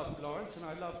 I loved Lawrence and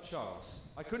I loved Charles.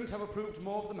 I couldn't have approved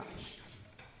more of the match.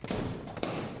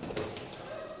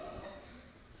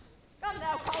 Come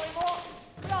now, Collymore.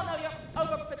 We all know you're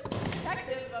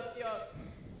overprotective of your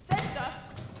sister.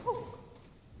 Whew.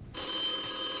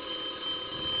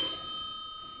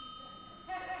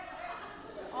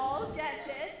 I'll get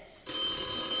it.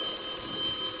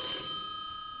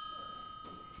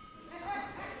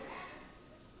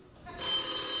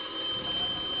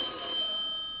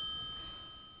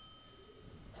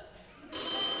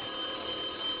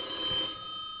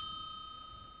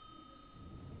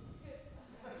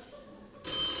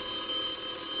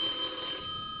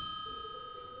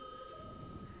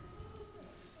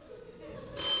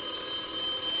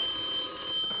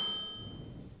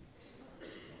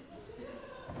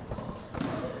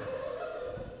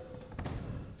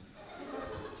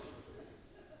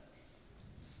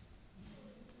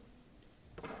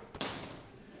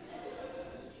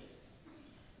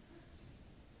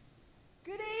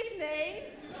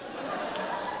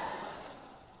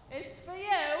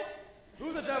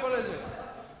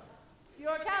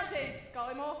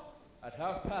 At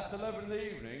 11:30 in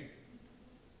the evening?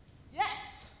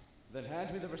 Yes. Then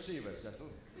hand me the receiver, Cecil.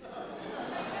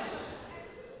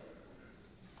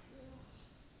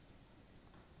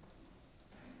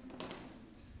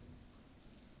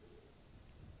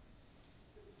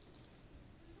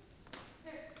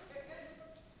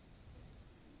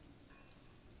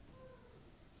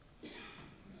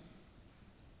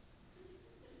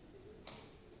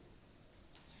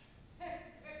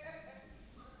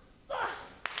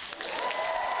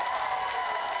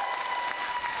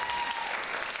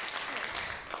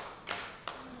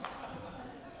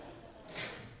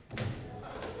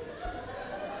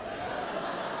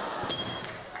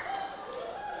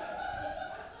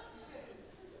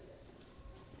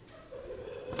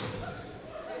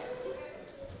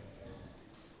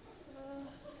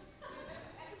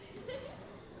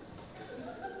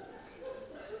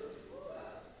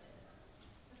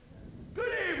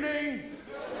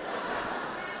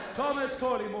 Thomas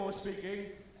Corlymore speaking.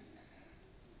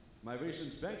 My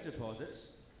recent bank deposits.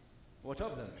 What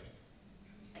of them?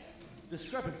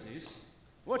 Discrepancies?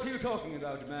 What are you talking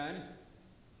about, man?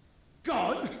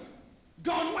 Gone?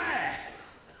 Gone where?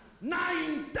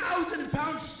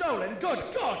 £9,000 stolen? Good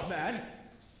God, man!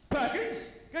 Perkins,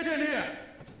 get in here!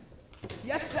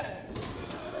 Yes, sir.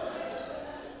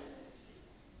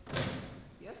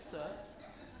 Yes, sir.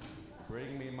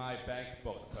 Bring me my bank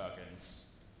book, Perkins.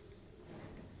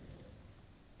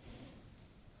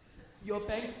 Your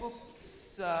bank book,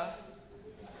 sir.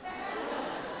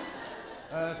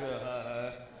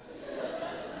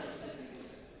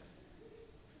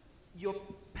 Your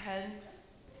pen,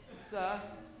 sir.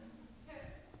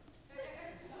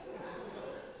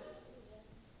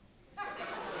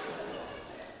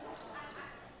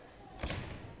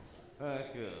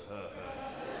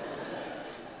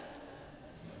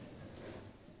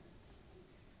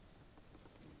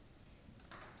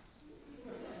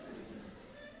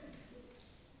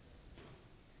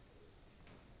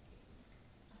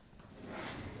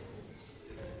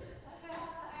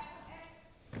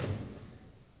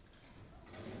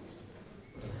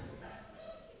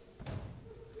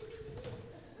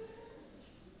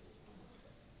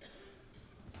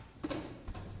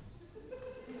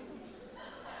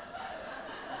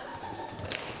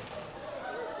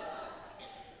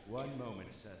 One moment,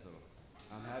 Cecil.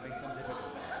 I'm having some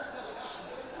difficulty.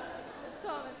 It's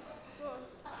Thomas, of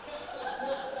course.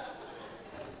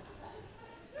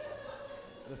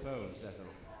 The phone, Cecil.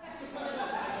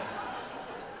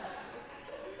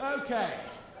 Okay.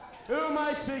 Who am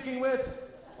I speaking with?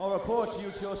 I'll report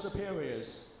you to your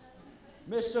superiors.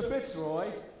 Mr.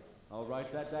 Fitzroy. I'll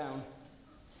write that down.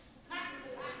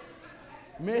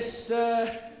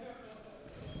 Mr.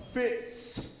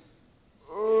 Fitzroy.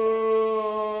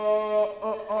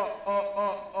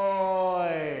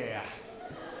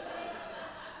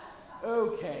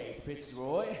 Okay,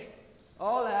 Fitzroy.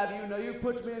 I'll have you know you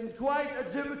put me in quite a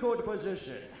difficult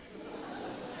position.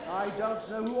 I don't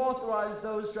know who authorized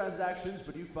those transactions,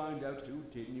 but you find out who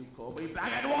did and you call me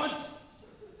back at once!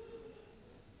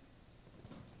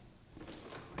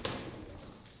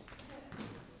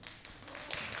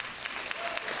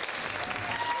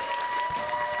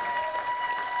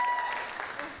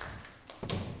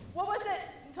 What was it,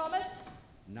 Thomas?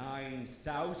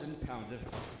 £9,000 of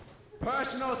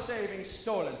personal savings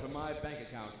stolen from my bank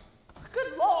account.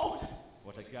 Good Lord!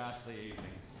 What a ghastly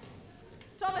evening.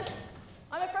 Thomas,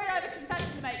 I'm afraid I have a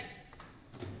confession to make.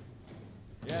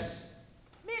 Yes?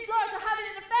 Me and Florence are having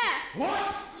an affair! What?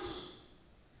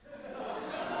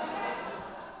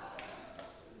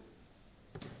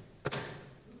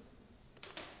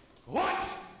 What?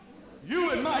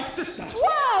 You and my sister?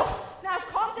 Whoa! Now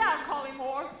calm down,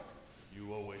 Collymore.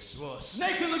 You always swore a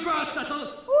snake in the grass, Cecil!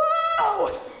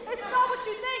 Whoa! It's not what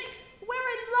you think. We're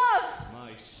in love.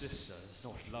 My sister does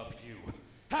not love you.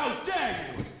 How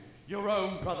dare you! Your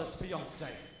own brother's fiancé.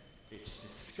 It's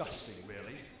disgusting,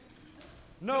 really.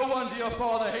 No wonder your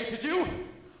father hated you.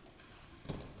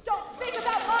 Don't speak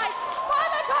about my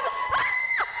father, Thomas!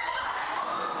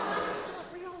 Ah! It's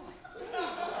not real. It's me.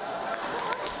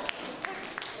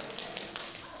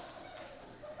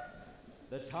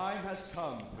 The time has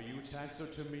come for you to answer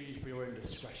to me for your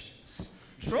indiscretions.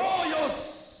 Draw your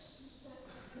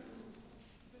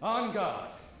on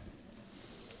guard.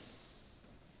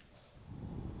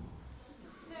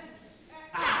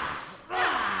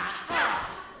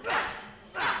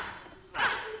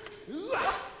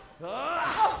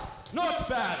 Not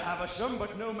bad, Havisham,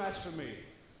 but no match for me.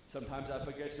 Sometimes I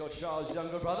forget you're Charles'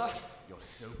 younger brother. You're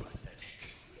so pathetic.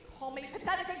 Call me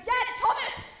pathetic again,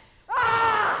 Thomas!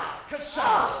 Ah!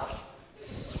 Ka-chow!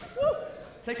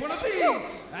 Take one of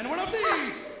these, and one of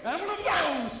these, and one of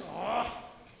those.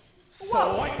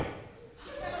 So wipe.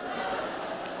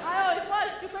 I always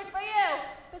was too quick for you,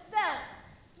 but still,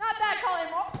 not bad,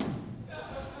 Collymore.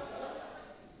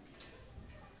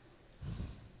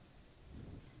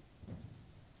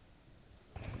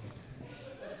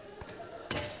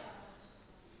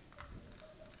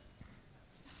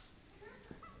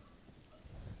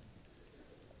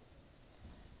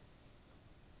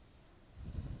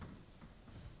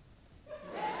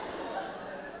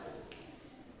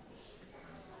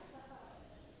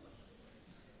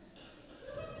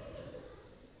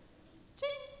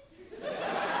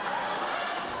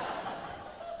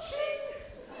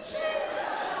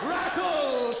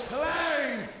 Rattle,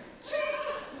 clang,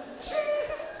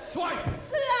 swipe.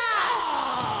 Slash!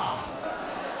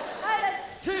 Have it.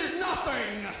 'Tis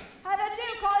nothing. Have it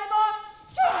you, Collymore.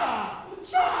 Cha,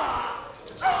 cha,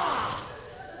 cha.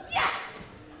 Yes!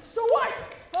 Swipe!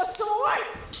 A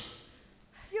swipe!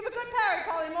 You have a good parry,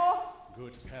 Collymore.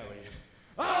 good parry.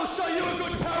 I'll show you a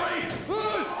good parry!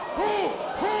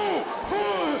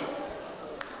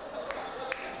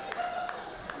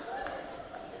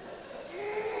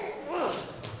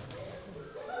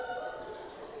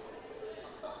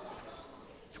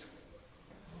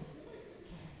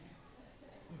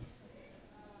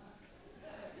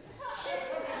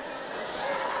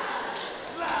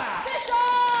 Slash! This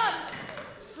on!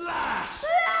 Slash!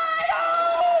 Blood!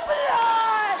 Oh,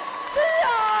 blood!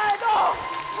 Blood! Oh!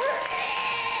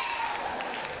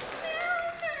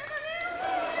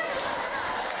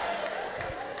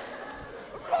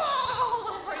 All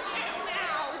over you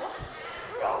now!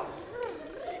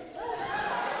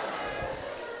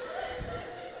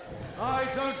 I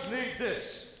don't need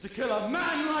this to kill a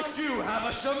man like you,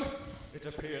 Havisham. It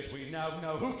appears we now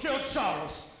know who killed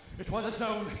Charles. It was his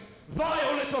own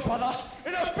vile little brother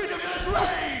in a fit of his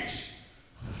rage.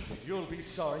 You'll be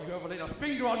sorry you ever laid a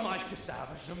finger on my sister,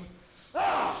 Havisham.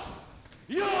 Ah!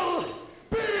 You'll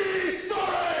be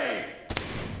sorry!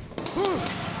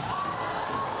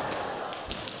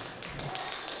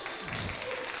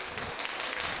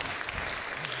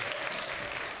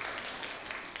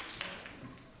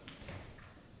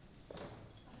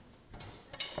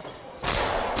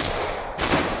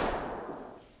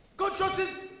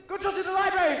 Gunshots in the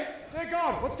library! Dear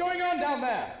God, what's going on down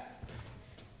there?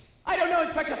 I don't know,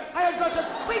 Inspector. I heard gunshots.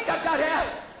 Please come down here.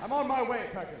 I'm on my way,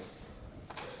 Perkins.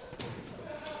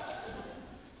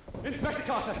 Inspector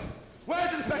Carter!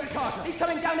 Where's Inspector Carter? He's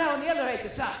coming down now on the elevator,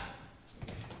 sir.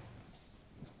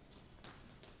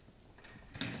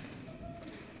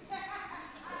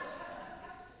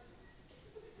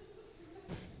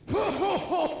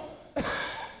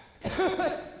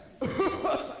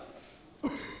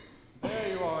 There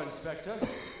you are, Inspector.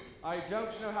 I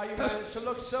don't know how you manage to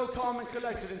look so calm and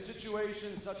collected in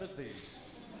situations such as these.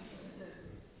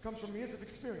 Comes from years of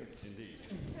experience. Indeed.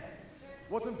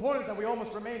 What's important is that we all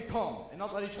must remain calm and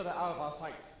not let each other out of our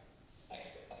sights.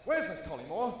 Where's Miss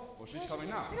Collymore? Well, she's coming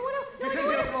now. Get in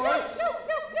here, Florence! No.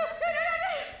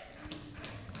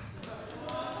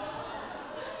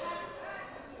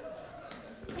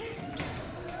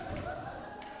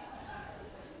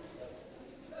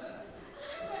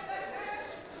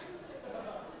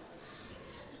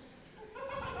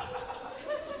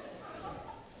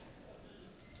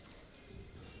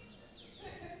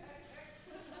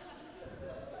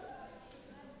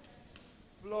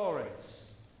 Florence,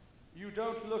 you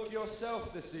don't look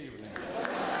yourself this evening.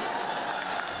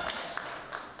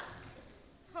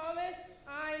 Thomas,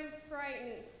 I'm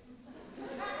frightened.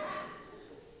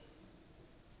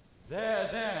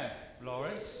 There,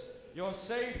 Florence. You're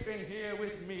safe in here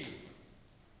with me.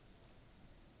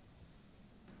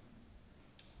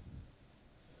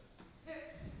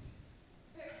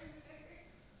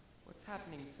 What's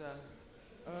happening, sir?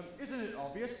 Isn't it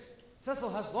obvious?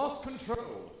 Cecil has lost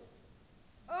control.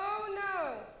 Oh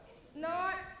no,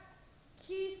 not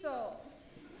Kiesel.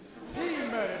 He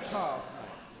murdered Charles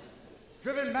tonight.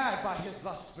 Driven mad by his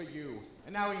lust for you.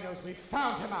 And now he knows we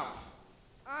found him out.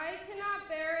 I cannot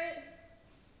bear it.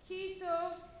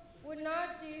 Kiesel would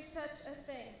not do such a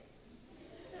thing.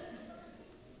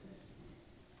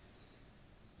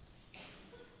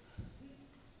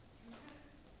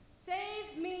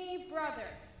 Save me, brother.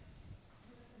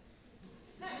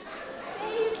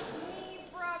 Save me,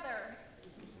 brother.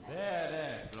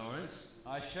 There, Florence.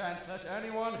 I shan't let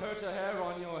anyone hurt a hair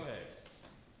on your head.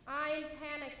 I'm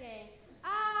panicking.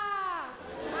 Ah!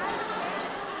 I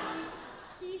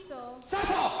can't believe Kiesel.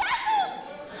 Cecil!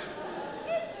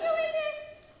 Is doing this.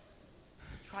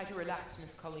 Try to relax,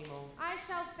 Miss Collymore. I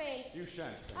shall faint. You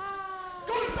shan't. Ah!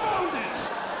 Confound it!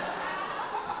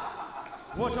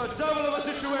 What a devil of a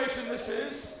situation this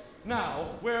is.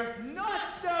 Now, we're Not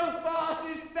so fast,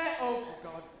 Inspector! Oh, for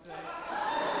God's sake.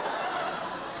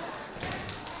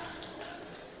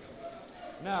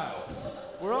 Now,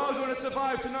 we're all going to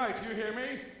survive tonight, you hear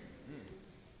me?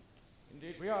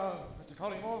 Indeed we are, Mr.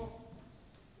 Collymore.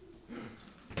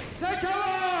 Take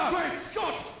cover! Great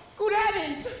Scott! Good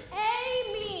heavens!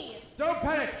 Amy! Don't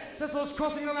panic! Cecil's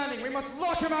crossing the landing. We must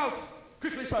lock him out!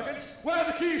 Quickly, Perkins, where are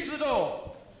the keys to the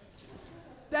door?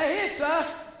 They're here, sir.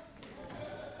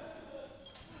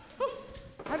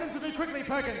 Hand him to me quickly,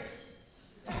 Perkins.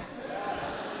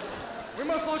 We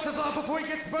must lock Cecil up before he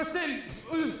gets burst in.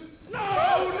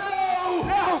 No!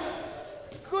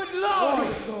 Good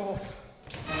Lord! Oh, Lord.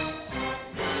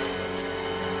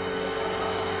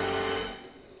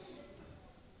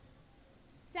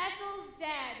 Cecil's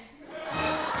dead.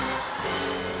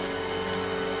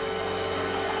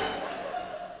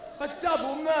 A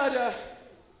double murder!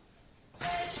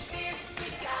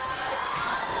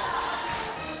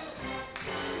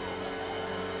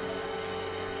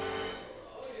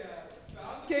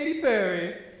 Katy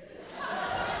Perry.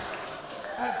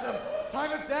 Handsome.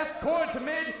 Time of death, cord to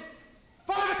mid.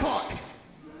 5 o'clock.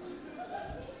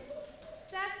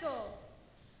 Cecil.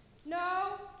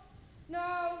 No,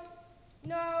 no,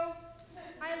 no.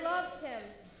 I loved him.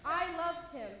 I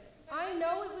loved him. I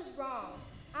know it was wrong.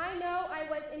 I know I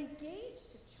was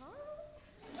engaged to Charles.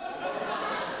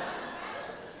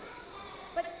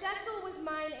 But Cecil was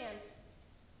mine, Aunt.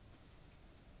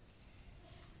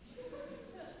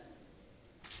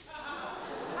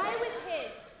 I was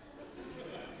his.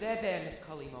 There, Miss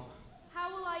Collymore. How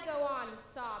will I go on?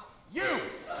 Sobs. You!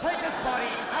 Take this body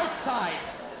outside!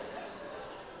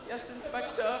 Yes,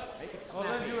 Inspector. Make it I'll snappy.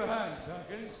 lend you a hand,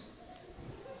 Perkins.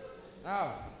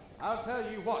 Now, I'll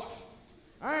tell you what.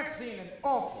 I've seen an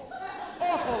awful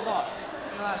lot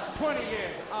in the last 20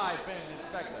 years that I've been an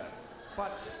inspector.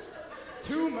 But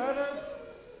 2 murders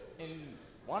in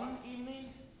 1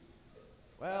 evening?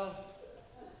 Well,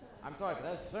 I'm sorry, but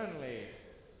that's certainly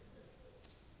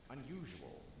unusual.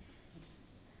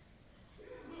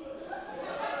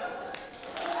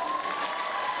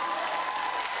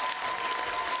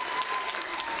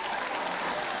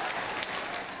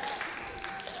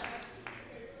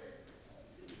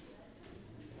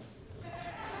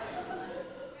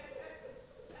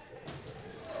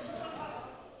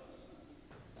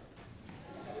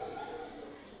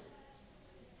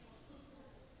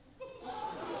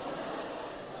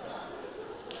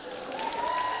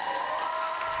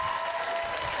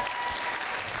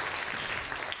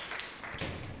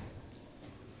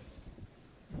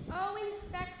 Oh,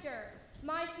 Inspector.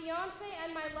 My fiance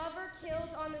and my lover killed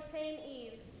on the same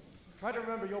eve. Try to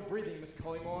remember your breathing, Miss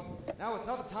Collymore. Now is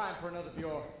not the time for another of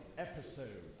your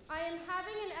episodes. I am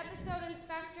having an episode,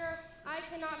 Inspector. I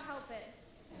cannot help it.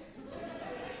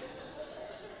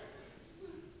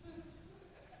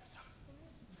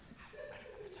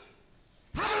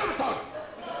 Have an episode!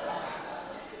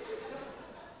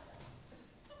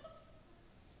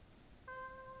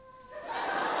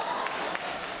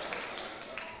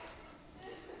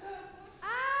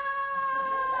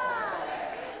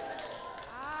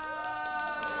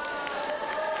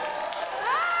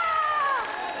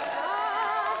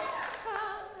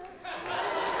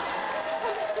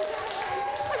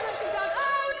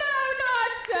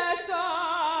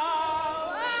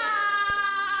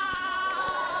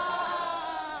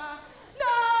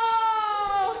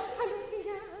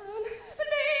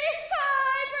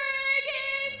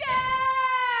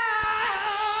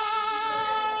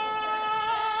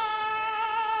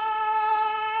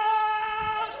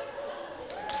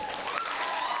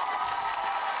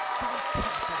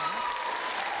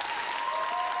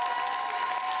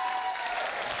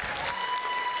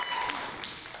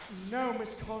 No,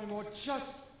 Miss Collymore,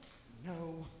 just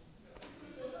no.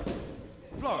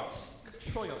 Florence,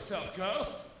 control yourself,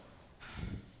 girl.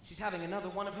 She's having another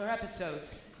one of her episodes.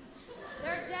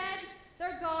 They're dead,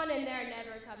 they're gone, and they're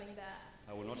never coming back.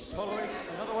 I will not tolerate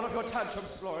another one of your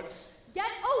tantrums, Florence.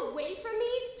 Get away from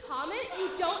me, Thomas. You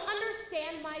don't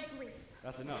understand my grief.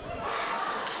 That's enough.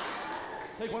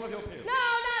 Take one of your pills. No,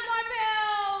 not more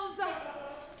pills!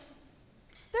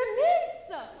 They're mints!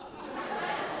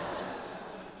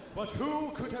 But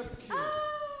who could have killed him?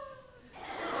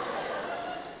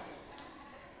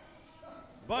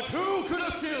 But who could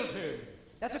have killed him?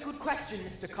 That's a good question,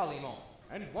 Mr. Collymore.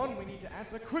 And one we need to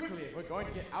answer quickly if we're going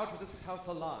to get out of this house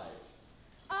alive.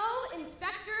 Oh,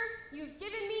 Inspector, you've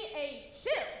given me a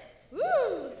chill.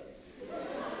 Woo!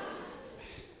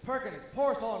 Perkins,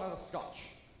 pour us all another scotch.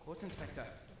 Of course, Inspector.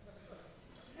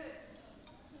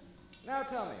 Now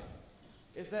tell me,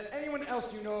 is there anyone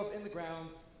else you know of in the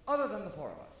grounds other than the 4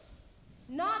 of us?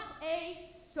 Not a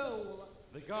soul.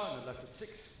 The gardener left at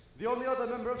 6. The only other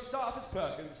member of staff is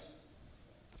Perkins.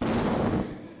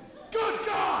 Good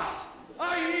God!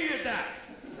 I needed that!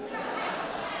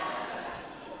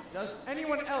 Does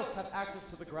anyone else have access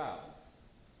to the grounds?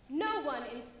 No one,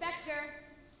 Inspector.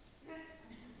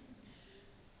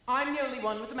 I'm the only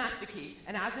one with the master key,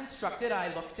 and as instructed,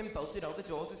 I locked and bolted all the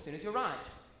doors as soon as you arrived.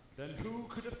 Then who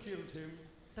could have killed him?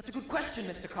 That's a good question,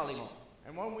 Mr. Collymore.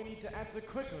 And one we need to answer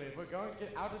quickly if we're going to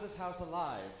get out of this house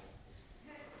alive.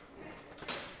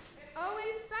 Oh,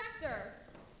 Inspector,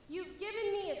 you've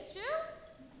given me a chill?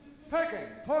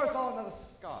 Perkins, pour us all another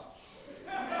scotch.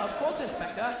 Of course,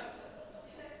 Inspector.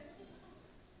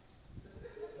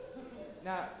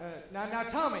 Now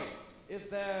tell me, is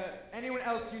there anyone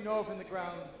else you know of in the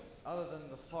grounds other than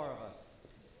the 4 of us?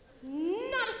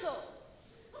 Not a soul.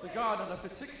 The gardener left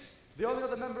at 6. The only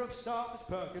other member of staff is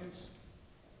Perkins.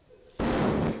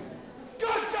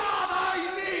 Good God, I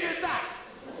needed that!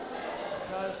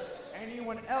 Does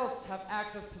anyone else have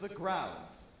access to the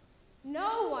grounds?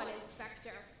 No one,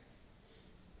 Inspector.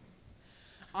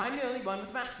 I'm the only one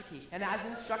with master key, and as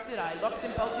instructed, I locked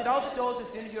and bolted all the doors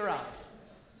as soon as you arrived.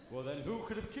 Well, then who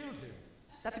could have killed him?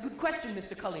 That's a good question,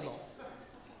 Mr. Cullymore.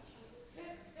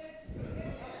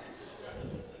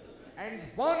 And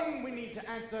one we need to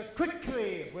answer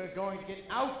quickly if we're going to get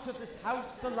out of this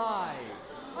house alive.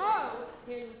 Oh,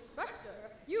 Inspector,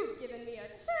 you've given me a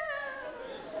chance.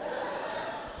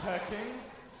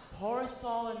 Perkins, pour us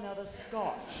all another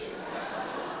scotch.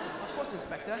 Of course,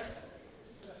 Inspector.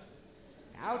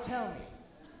 Now tell me,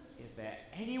 is there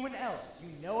anyone else you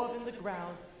know of in the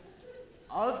grounds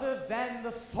other than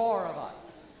the four of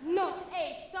us? Not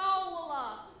a soul.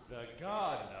 The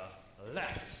gardener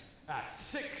left at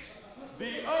 6.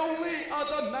 The only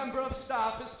other member of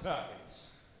staff is Perkins.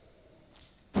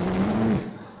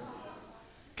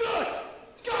 Good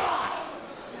God!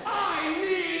 I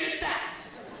needed that!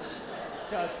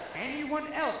 Does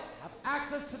anyone else have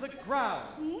access to the grounds?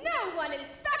 No one,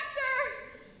 Inspector.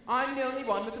 I'm the only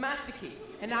one with the master key,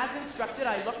 and as instructed,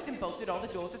 I locked and bolted all the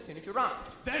doors as soon as you arrived.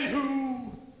 Then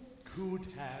who could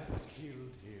have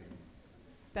killed him?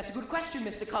 That's a good question,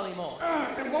 Mr. Cullymore.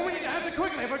 And one we need to answer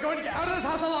quickly if we're going to get out of this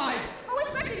house alive. Oh,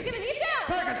 Inspector, you've given me a chance.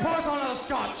 Perkins, pour us all another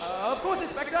scotch. Of course,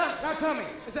 Inspector. Now tell me,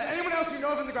 is there anyone else you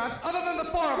know of in the grounds other than the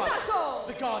four of us? Not so.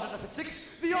 The gardener left at 6.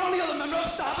 The only other member of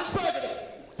staff is Perkins.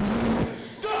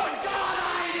 Good God,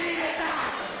 I needed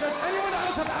that! Does anyone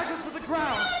else have access to the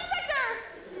grounds? Inspector.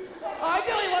 I'm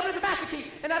the only one with the master key,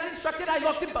 and as instructed, I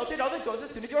locked and bolted all the doors as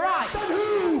soon as you arrived. Then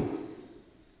who?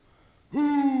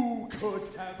 Who could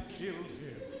have killed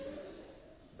him?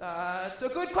 That's a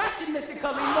good question, Mr.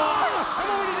 Cullymore. And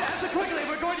one we need to answer quickly if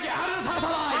we're going to get out of this house Oh,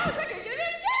 alive. Inspector, you've given me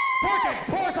a chance. Perkins,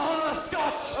 pour us all another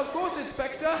scotch. Of course,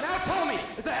 Inspector. Now tell me,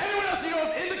 is there anyone else you know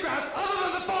of in the grounds other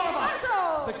than the four of us? Not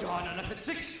so. The gardener left at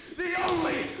 6. The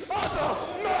only other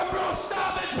member of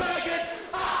staff is Perkins.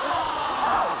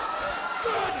 Ah!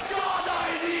 Good God,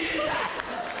 I needed that!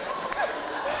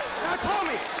 Now tell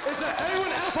me, is there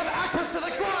anyone else have access to the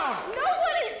grounds? No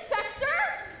one, Inspector.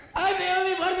 I'm the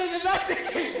only one with the master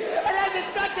key, and as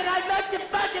instructed, I locked and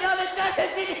bolted all the doors as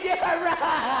soon as you arrived.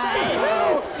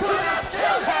 Who could have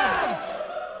killed him?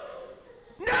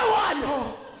 No one!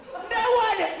 No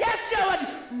one! Yes, no one!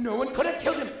 No one could have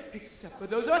killed him, except for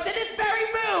those of us in this very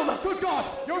room! Good God,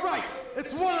 you're right.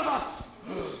 It's one of us.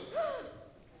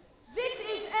 This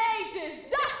is a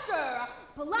disaster.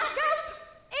 Blackout.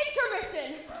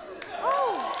 Intermission.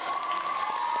 Oh.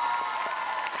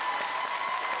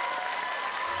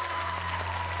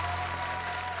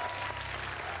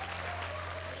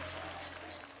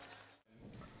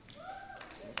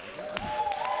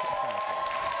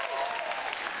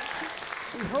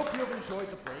 We hope you have enjoyed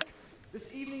the break. This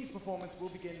evening's performance will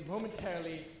begin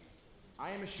momentarily,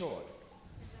 I am assured.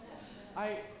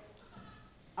 I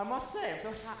must say,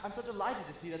 I'm so delighted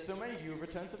to see that so many of you have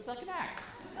returned for the second act.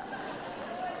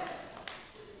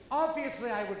 Obviously,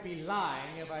 I would be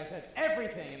lying if I said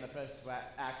everything in the first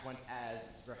act went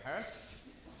as rehearsed.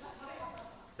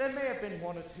 There may have been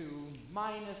one or two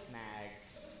minor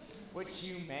snags, which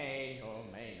you may or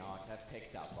may not have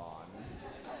picked up on.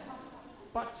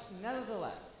 But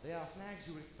nevertheless, they are snags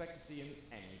you would expect to see in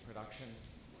any production.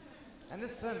 And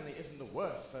this certainly isn't the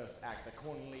worst first act that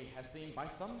Cornley has seen by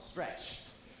some stretch.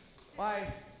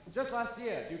 Why, just last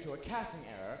year, due to a casting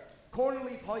error,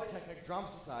 Cornley Polytechnic Drama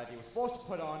Society was forced to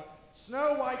put on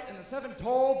Snow White and the Seven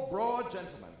Tall, Broad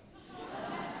Gentlemen.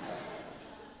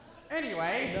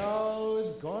 Anyway, No,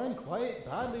 it's going quite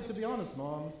badly, to be honest,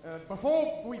 Mom.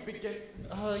 before we begin...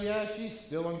 Yeah, she's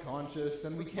still unconscious,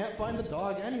 and we can't find the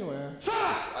dog anywhere. Shut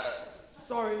up!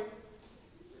 Sorry.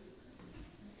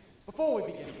 Before we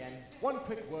begin again, one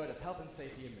quick word of Health and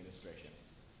Safety Administration.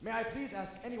 May I please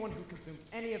ask anyone who consumed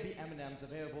any of the M&Ms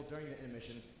available during the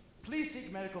intermission, please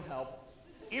seek medical help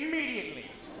immediately.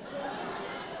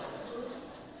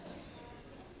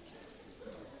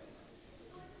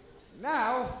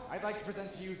 Now, I'd like to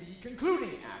present to you the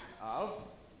concluding act of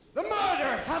The Murder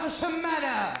at Havisham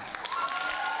Manor!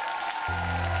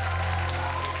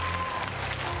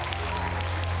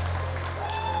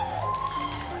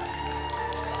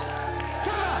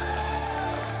 Shut up!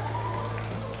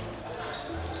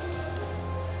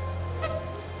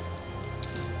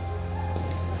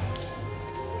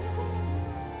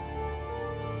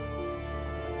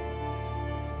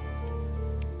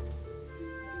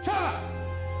 Shut up!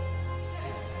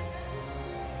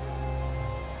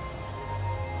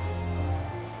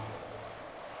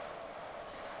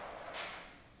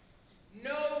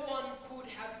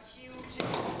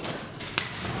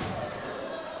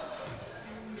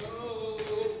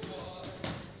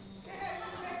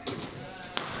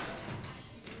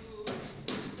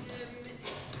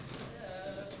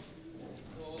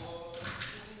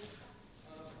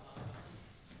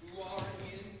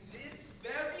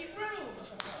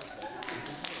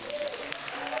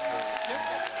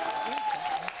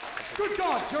 Good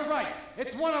God, you're right.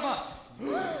 It's one of us.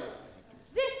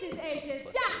 This is a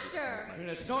disaster! And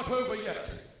it's not over yet.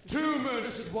 2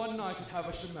 murders in one night at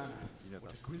Havisham Manor.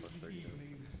 What a grisly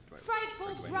evening.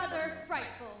 Frightful, brother,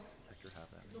 frightful.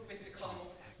 Look, Mr.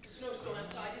 Connell, the snowstorm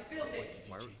outside is building.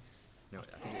 No, I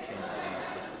think you changed the name and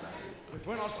switched the batteries. If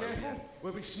we're not careful,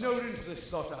 we'll be snowed into this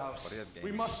slaughterhouse.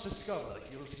 We must discover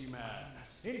the guilty man.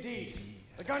 Indeed.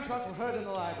 The gunshots were heard in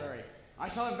the library. I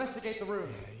shall investigate the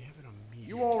room. Yeah, you have it on me.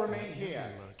 You all remain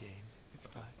here. Game. It's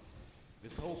fine.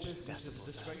 This whole business is a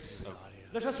disgrace. Audio.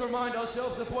 Let us remind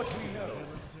ourselves of what we know.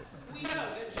 We know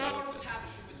that Charles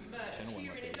Havisham was murdered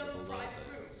here in his own private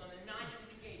rooms on the night of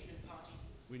his engagement party.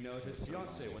 We know that his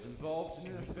fiancée was involved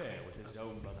in an affair with his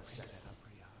own brother Cecil.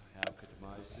 How could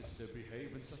my sister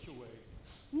behave in such a way?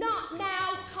 Not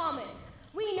now, Thomas.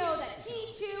 We know that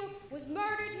he too was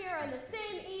murdered here on the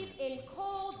same eve in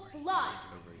cold blood.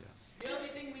 The only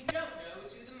thing we don't know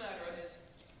is who the murderer is.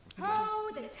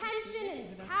 Oh, the tension in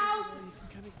his house. So you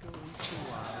can kind of go into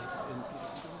why and a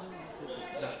little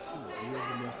bit not too much. You're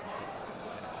the most important.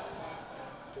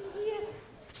 Yeah.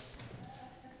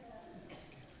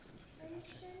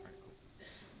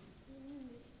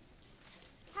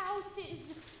 Houses.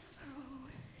 Oh,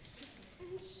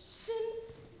 tension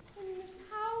in this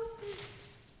house.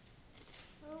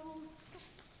 Oh,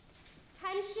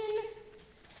 tension.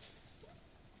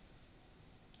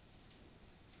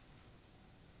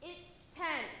 It's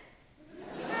tense.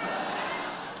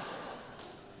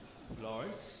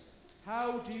 Florence, how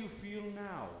do you feel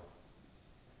now?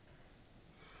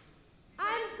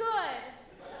 I'm good.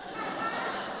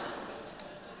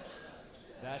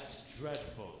 That's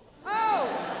dreadful. Oh,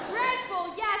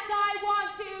 dreadful. Yes, I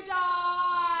want to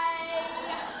die.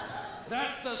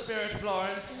 That's the spirit,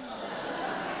 Florence.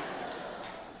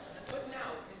 But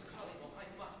now, Miss Collymore, I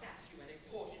must ask you an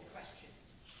important question.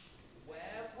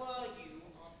 Where were you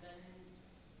on the...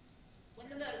 when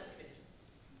the murder was committed?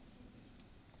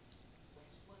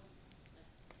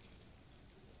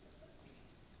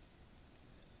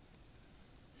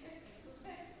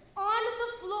 On the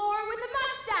floor with a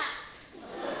mustache.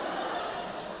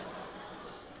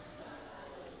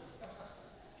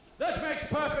 That makes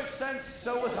perfect sense,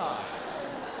 so was I.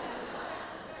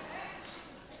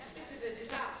 This is a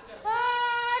disaster.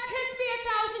 Kiss me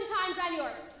 1,000 times, I'm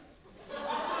yours.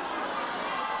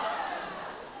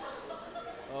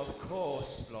 Of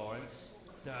course, Florence.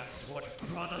 That's what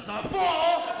brothers are for!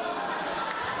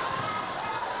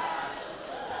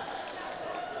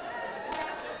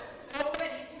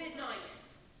 Already, it's midnight.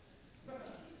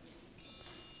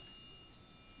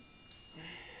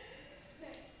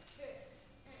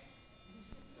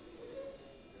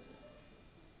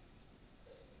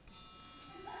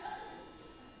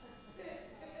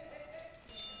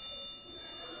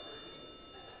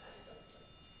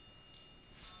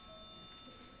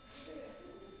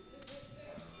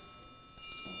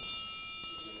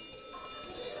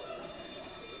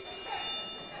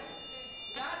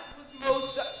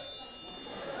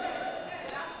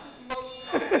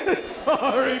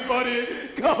 Sorry, buddy.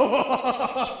 Go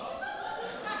on.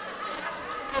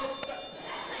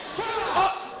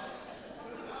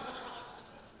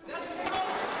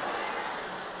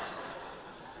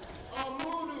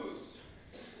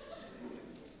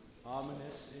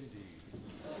 Ominous indeed.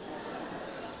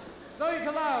 Study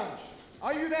to lounge.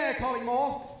 Are you there,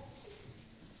 Collymore?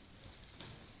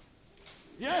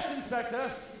 Yes,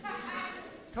 Inspector.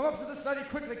 Come up to the study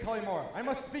quickly, Collymore. I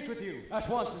must speak with you. At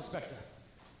once, Inspector.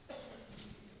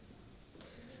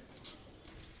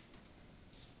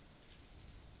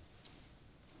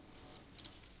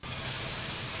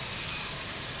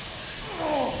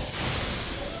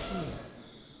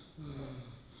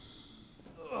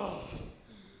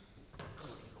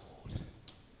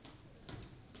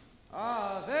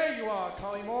 Ah, there you are,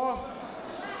 Collymore.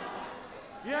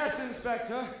 Yes,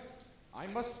 Inspector. I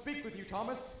must speak with you,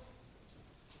 Thomas.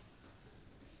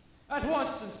 At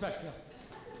once, Inspector.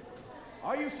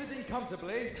 Are you sitting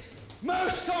comfortably?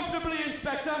 Most comfortably,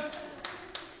 Inspector.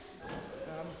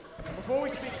 Before we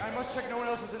speak, I must check no one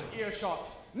else is in earshot.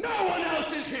 No one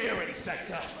else is here,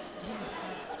 Inspector.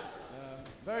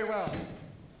 Very well.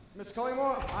 Miss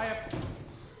Collymore,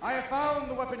 I have found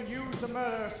the weapon used to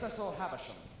murder Cecil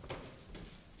Havisham.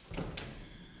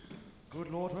 Good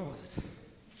Lord, where was it?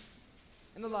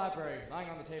 In the library, lying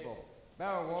on the table.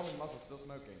 Barrel warm and muzzle still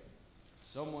smoking.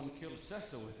 Someone killed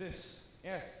Cecil with this.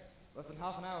 Yes, less than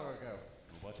half an hour ago.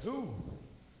 But who?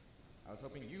 I was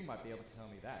hoping you might be able to tell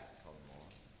me that, Collymore.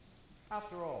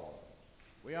 After all,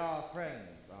 we are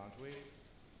friends, aren't we?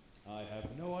 I have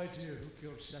no idea who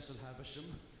killed Cecil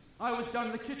Havisham. I was down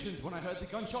in the kitchens when I heard the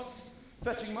gunshots,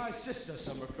 fetching my sister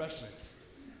some refreshment.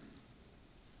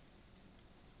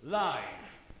 Line.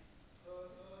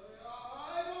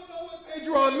 I don't know what page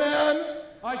you're on, man.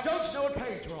 I don't know what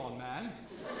page you're on, man.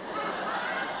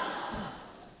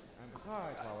 And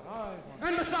besides, why would I want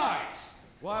And besides,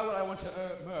 why would I want to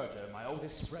murder my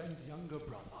oldest friend's younger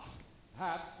brother?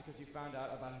 Perhaps because you found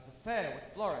out about his affair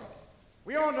with Florence.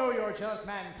 We all know you're a jealous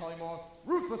man, Collymore,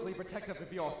 ruthlessly protective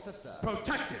of your sister.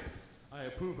 Protective. I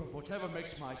approve of whatever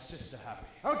makes my sister happy.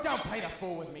 Oh, don't play the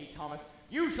fool with me, Thomas.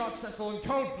 You shot Cecil in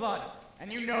cold blood,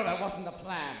 and you know that wasn't the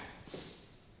plan.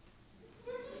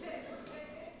 Who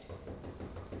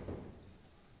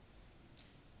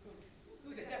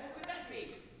the devil could that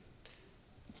be?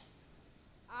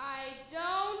 I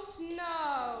don't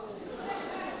know.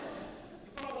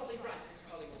 You're probably right, Miss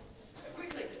Collymore.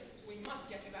 Quickly, we must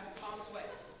get you back to harm's way.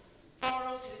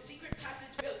 Charles in a secret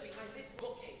passage built behind this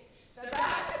bookcase. Step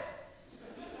back!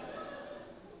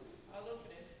 I'll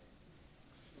open it.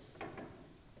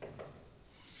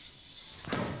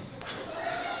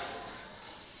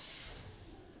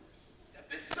 Step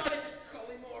inside, Miss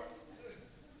Collymore.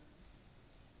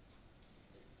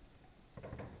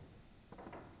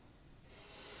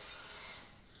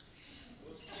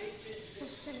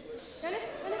 Dennis,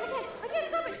 I can't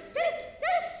stop it. Dennis,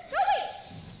 no wait.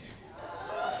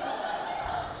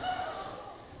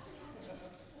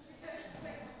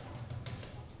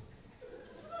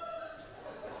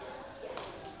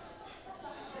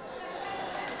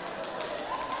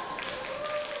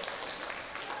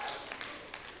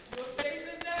 You're safe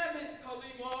in there, Miss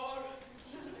Collymore.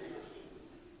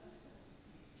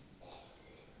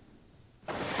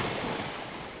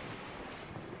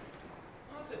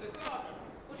 Arthur the gardener,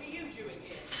 what are you doing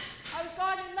here? I was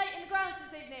gardening late in the grounds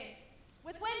this evening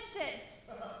with Winston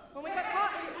when we got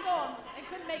caught in the storm and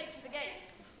couldn't make it to the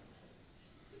gates.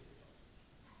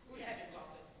 Good heavens,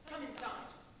 Arthur. Come inside.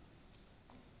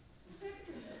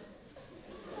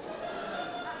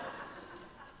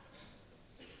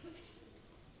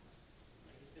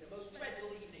 It's been a most dreadful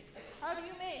evening. How do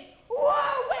you mean?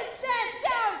 Whoa, Winston,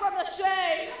 down from the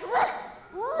chaise!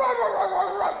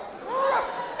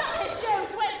 Not his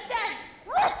shoes, Winston!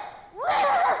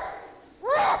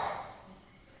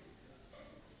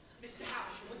 Mr.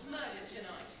 Havisham was murdered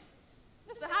tonight.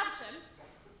 Mr. Havisham?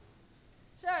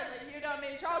 Surely you don't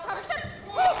mean Charles Havisham?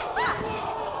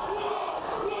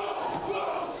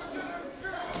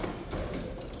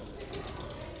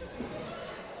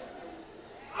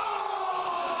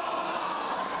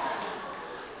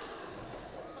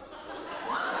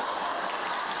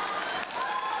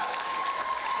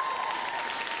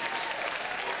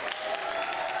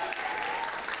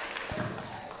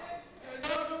 And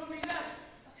not only that,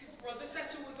 his brother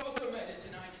Cecil was also murdered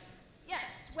tonight.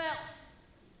 Yes, well,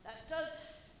 that does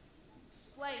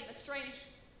explain the strange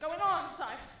going on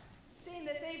I've seen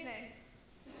this evening.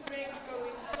 Strange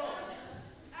goings on.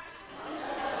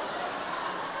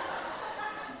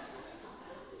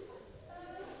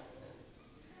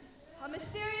 A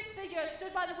mysterious figure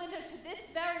stood by the window to this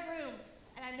very room,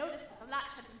 and I noticed that the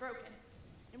latch had been broken.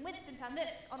 And Winston found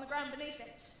this on the ground beneath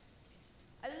it.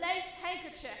 A lace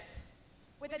handkerchief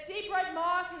with a deep red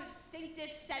mark and a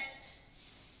distinctive scent.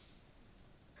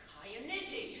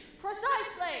 Kyanity.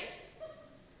 Precisely!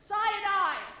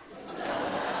 Cyanide!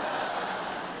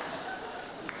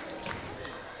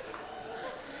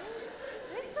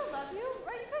 They still love you,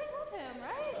 right? You guys love him,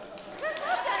 right? You guys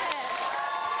love Dennis!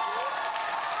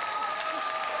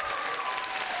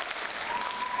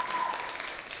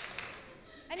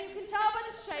 And you can tell by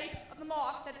the shape of the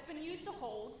mark that it's been used to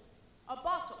hold a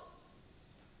bottle.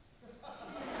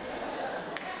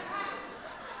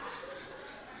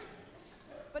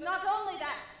 But not only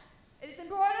that, it is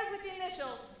embroidered with the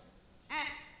initials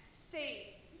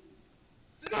F.C.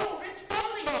 Florence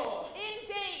Collymore!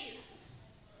 Indeed!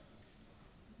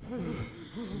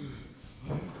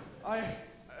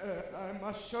 I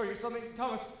must show you something,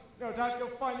 Thomas. No doubt you'll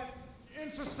find it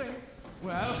interesting.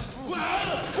 Well,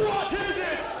 what is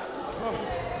it?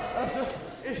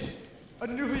 It's a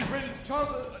newly written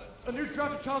a new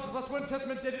draft of Charles's last will and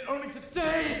testament dated only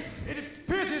today. It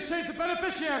appears he has changed the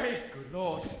beneficiary. Good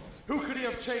Lord, who could he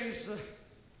have changed the...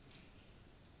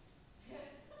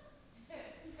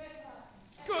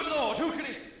 Good Lord, who can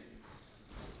he...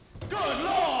 Good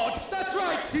Lord! That's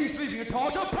right, he's leaving a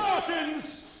torch of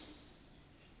Perkins!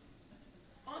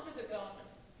 Arthur the gardener,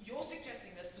 you're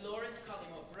suggesting that Florence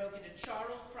Collymore broke into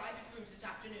Charles' private rooms this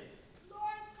afternoon.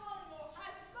 Florence Collymore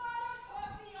has murdered her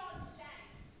fiancé!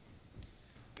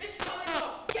 Miss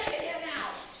Collymore, get in here now!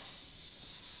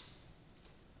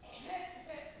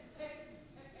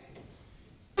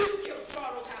 You killed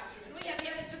Charles Havisham, and we have the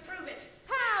evidence to prove it.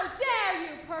 How dare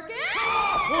you, Perkins?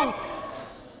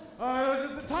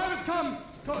 The time has come.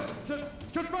 To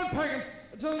confront Perkins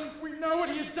until we know what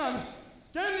he has done.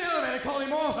 Get in the elevator,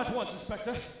 Collymore! At once,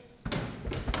 Inspector.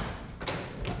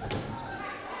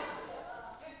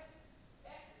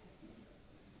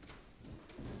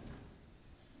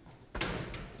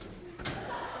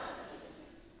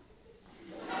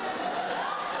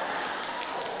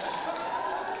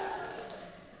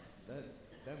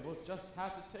 Then we'll just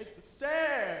have to take the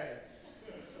stairs.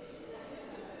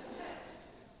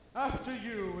 After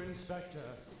you, Inspector.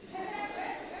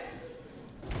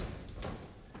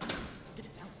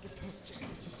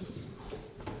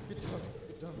 Get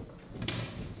down.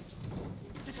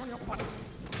 Get on your butt.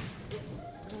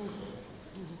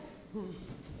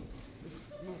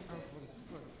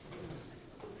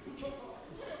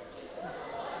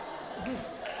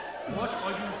 What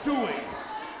are you doing?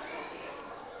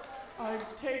 I'm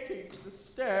taking the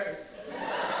stairs.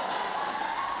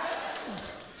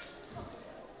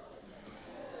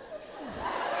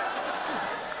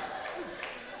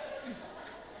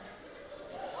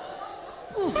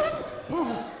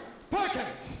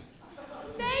 Perkins!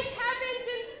 Thank heavens,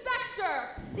 Inspector!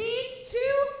 These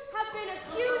two have been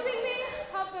accusing me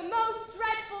of the most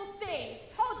dreadful things.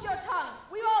 Hold your tongue.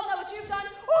 We all know what you've done.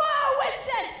 Whoa,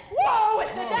 Winston! Whoa,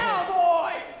 Winston, down,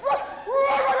 boy!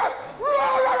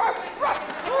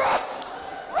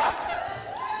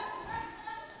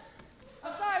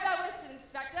 I'm sorry about Winston,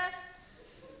 Inspector.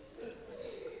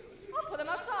 I'll put him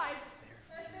outside.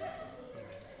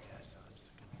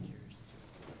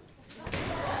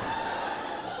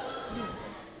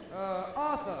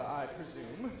 Arthur, I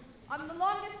presume. I'm the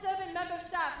longest serving member of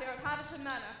staff here at Havisham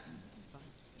Manor.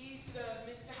 He's served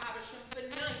Mr. Havisham for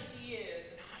 90 years.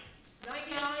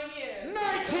 99 years.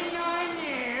 99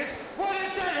 years? What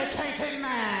a dedicated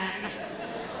man!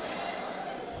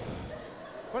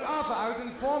 But Arthur, I was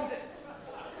informed...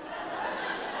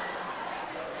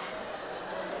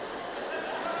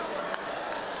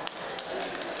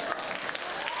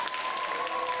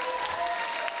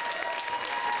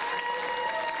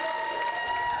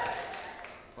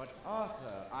 But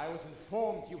Arthur, I was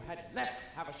informed you had left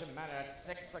Havisham Manor at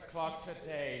 6 o'clock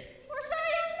today. It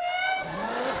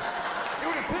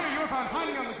would appear you were found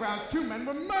hanging on the grounds. 2 men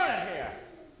were murdered here.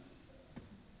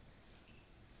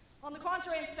 On the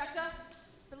contrary, Inspector,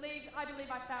 I believe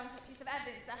I found a piece of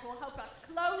evidence that will help us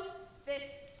close this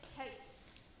case.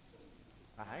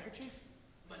 A handkerchief?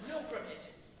 Monogrammed.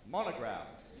 Monogrammed.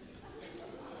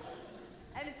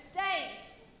 And stained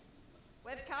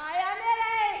with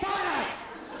cyanide! Cyanide!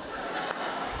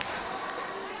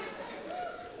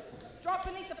 Dropped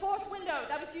beneath the forced window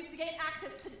that was used to gain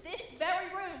access to this very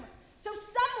room, so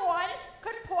someone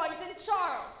could poison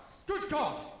Charles. Good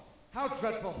God! How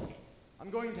dreadful. I'm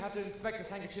going to have to inspect this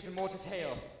handkerchief in more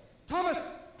detail. Thomas,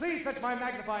 please fetch my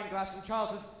magnifying glass from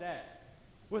Charles's desk.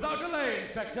 Without delay,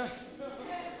 Inspector.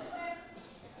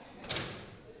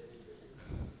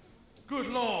 Good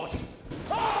Lord.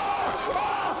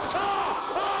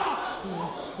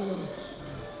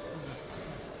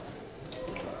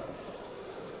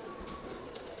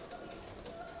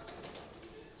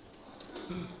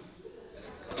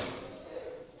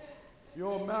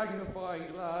 Your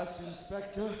magnifying glass,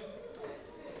 Inspector.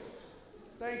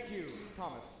 Thank you,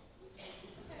 Thomas.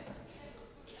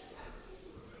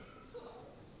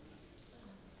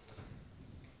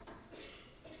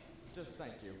 Just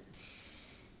thank you.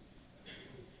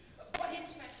 But,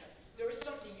 Inspector, there is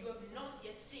something you have not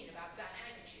yet seen about that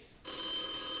handkerchief.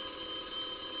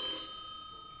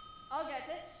 I'll get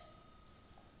it.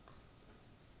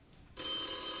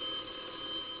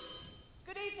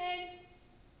 Good evening.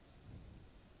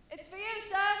 It's for you,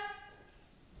 sir.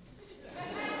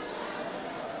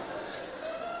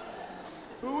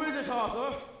 Who is it,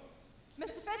 Arthur?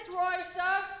 Mr. Fitzroy,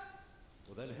 sir.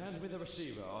 Well, then hand me the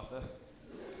receiver, Arthur.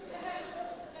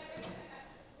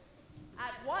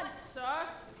 At once, sir.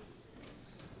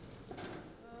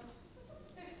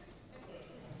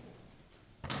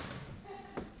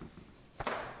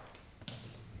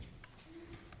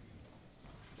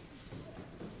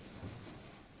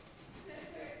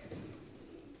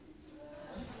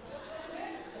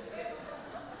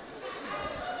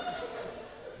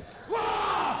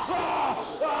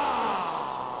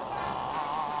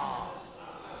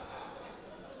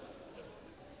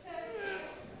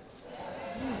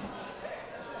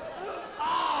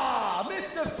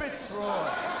 Mr. Fitzroy!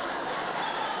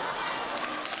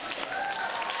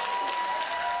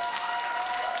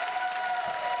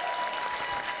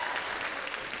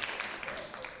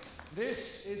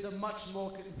 This is a much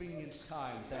more convenient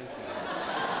time, thank you.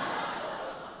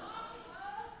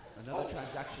 Another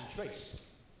transaction traced.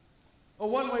 A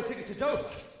one-way ticket to Dover.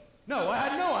 No, I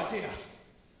had no idea.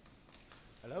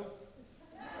 Hello?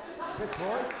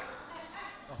 Fitzroy?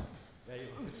 Oh, there you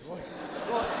are, Fitzroy.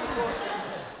 Frosty.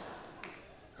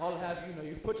 I'll have you know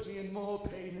you've put me in more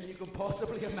pain than you can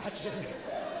possibly imagine.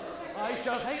 I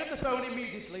shall hang up the phone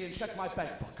immediately and check my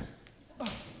bank book.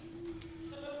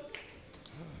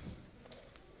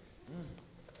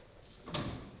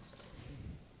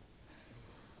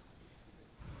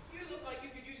 You look like you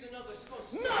could use another scotch.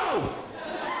 No!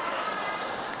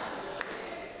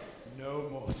 No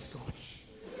more scotch.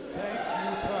 Thank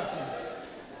you, Perkins.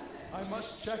 I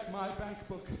must check my bank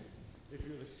book, if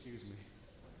you'll excuse me.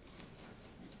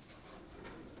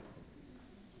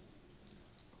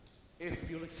 If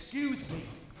you'll excuse me.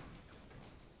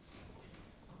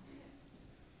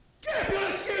 If you'll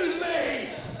excuse me!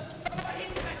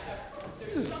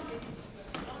 There's something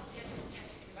not yet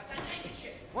detected about that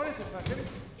handkerchief. What is it, Perkins?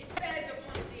 It bears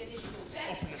upon the initials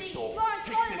Open this FC. door. Florence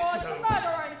Take this Collingwood's the code.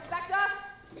 murderer, Inspector.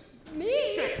 Me?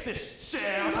 Get this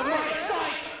chair out of my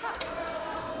sight!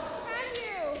 Can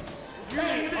you?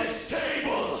 And this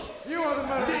table! You are the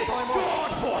murderer, This Collymore.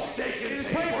 God-forsaken It is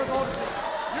table! papers, Odyssey.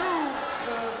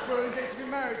 You were engaged to be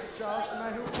married to Charles, a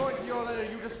man who, according to your letter,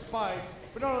 you despise.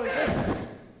 But not only this,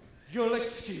 You'll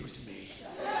excuse me.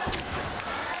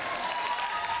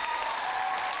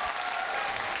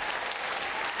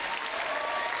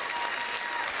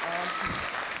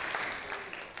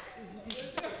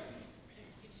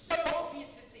 It's so obvious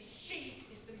to see she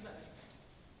is the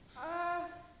murderer.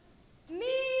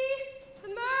 Me? The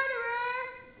murderer?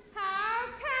 How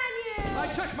can you? I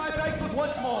checked my bank book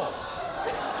once more.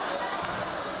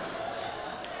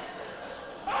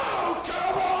 Oh,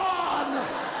 come on!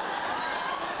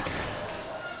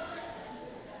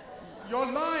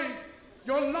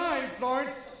 You're lying,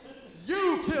 Florence.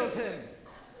 You killed him.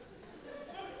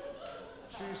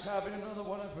 She's having another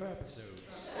one of her episodes.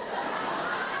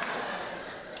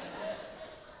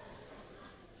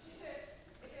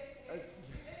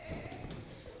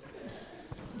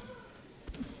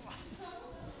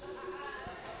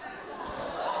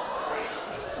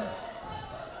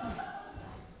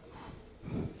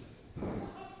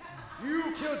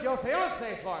 You killed your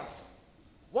fiancée, Florence.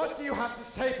 What do you have to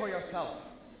say for yourself?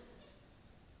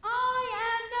 I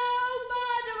am no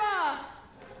murderer!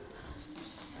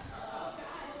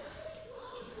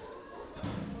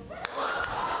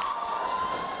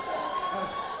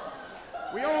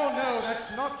 We all know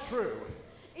that's not true.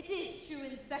 It is true,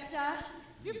 Inspector.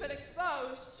 You've been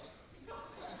exposed.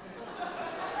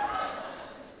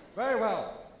 Very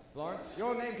well, Florence.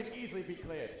 Your name can easily be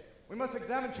cleared. We must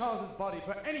examine Charles's body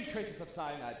for any traces of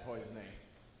cyanide poisoning.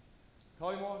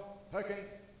 Collymore, Perkins,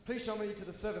 please show me to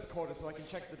the service quarters so I can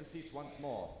check the deceased once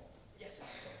more. Yes, sir.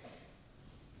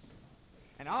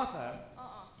 And Arthur,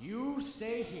 you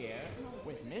stay here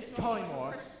with Miss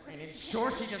Collymore and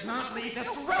ensure she does not leave this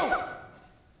room!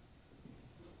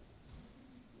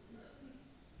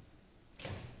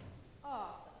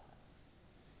 Arthur,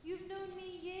 you've known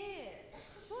me years.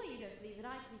 Surely you don't believe that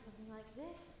I'd do something like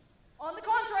this. On the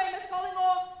contrary, Miss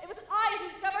Collingwood, it was I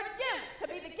who discovered you to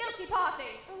be the guilty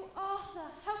party. Oh, Arthur,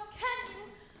 how can you?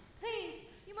 Please,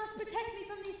 you must protect me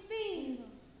from these fiends.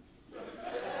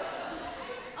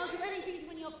 I'll do anything to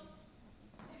win your...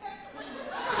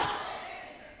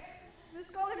 Miss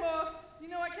Collingwood, you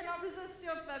know I cannot resist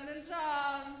your feminine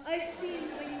charms. I've seen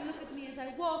the way you look at me as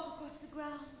I walk across the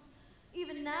grounds.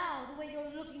 Even now, the way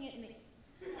you're looking at me.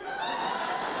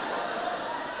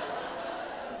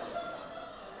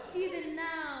 Even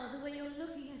now, the way you're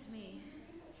looking at me.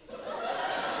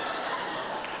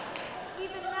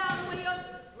 Even now, the way you're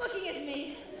looking at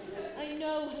me. I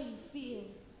know how you feel.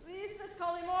 Please, Miss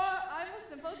Collingwood, I'm a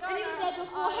simple girl. And you said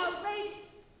before how raging...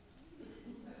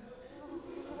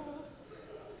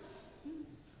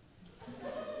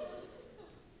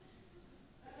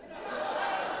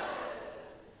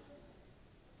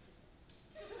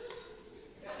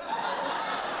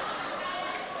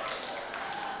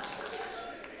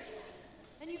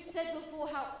 And you've said before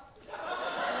how...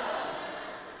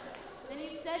 And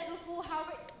you've said before how...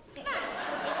 Max!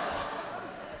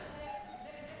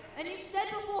 And you've said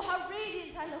before how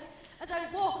radiant I look as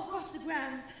I walk across the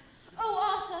grounds. Oh,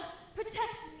 Arthur, protect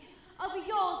me. I'll be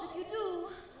yours if you do.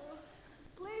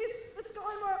 Please, Miss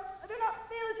Collingwood, I do not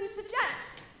feel as you suggest.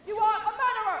 You are a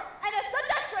murderer and a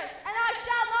seductress, and I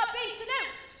shall not be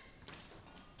seduced.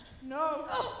 No.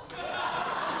 Oh!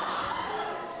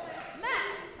 Max!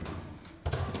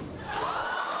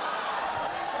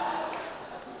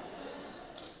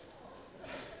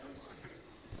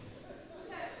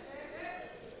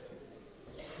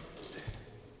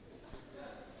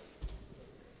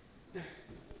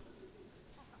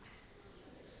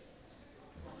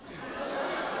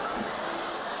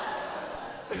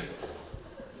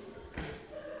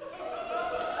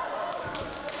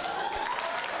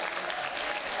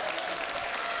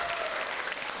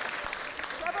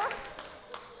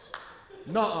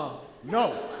 Nuh-uh.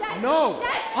 No. Yes. No.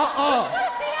 Yes. Uh-uh. Don't you want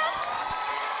to see him?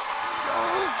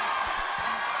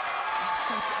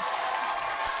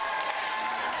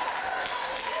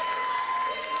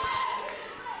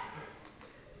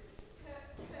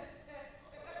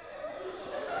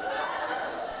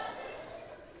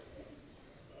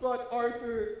 But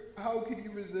Arthur, how could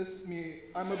you resist me?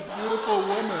 I'm a beautiful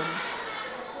woman.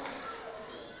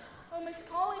 Oh, Miss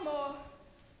Collymore,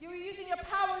 you were using your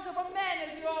powers over men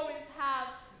as you always have.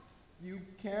 You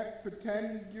can't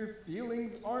pretend your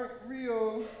feelings aren't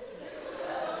real.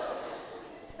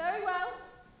 Very well.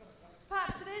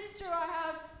 Perhaps it is true I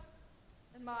have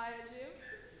admired you.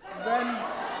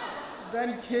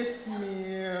 Then kiss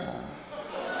me.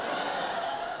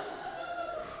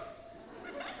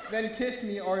 Then kiss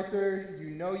me, Arthur. You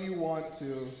know you want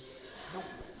to.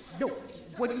 No.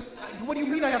 What do you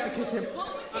mean I have to kiss him?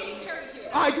 What would Katy Perry do?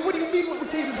 What do you mean what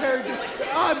would Katy Perry do?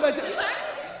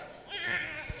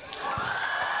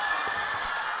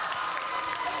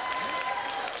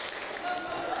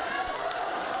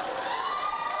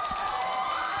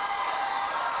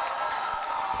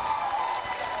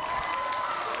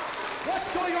 What's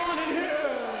going on in here?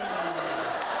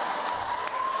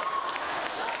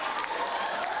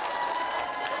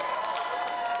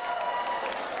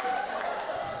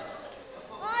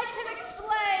 I can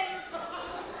explain.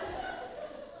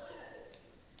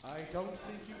 I don't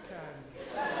think you can.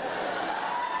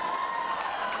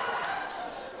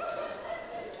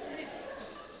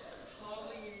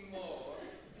 Collymore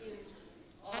in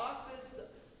Arthur's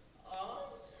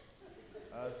arms?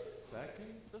 A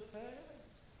second affair?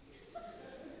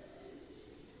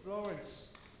 Florence,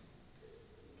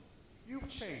 you've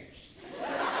changed.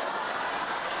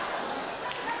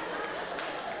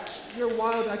 Your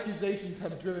wild accusations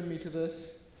have driven me to this.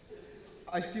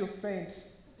 I feel faint,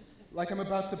 like I'm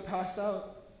about to pass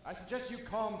out. I suggest you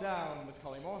calm down, Miss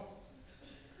Collymore.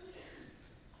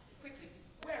 Quickly,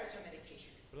 where is your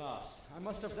medication? Blast. I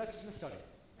must have left it in the study.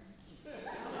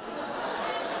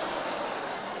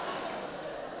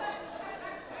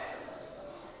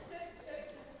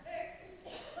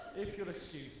 If you'll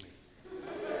excuse me.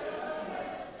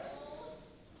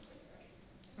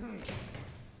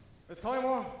 Miss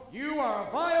Collymore, you are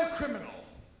a vile criminal.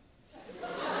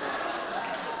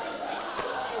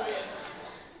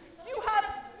 You have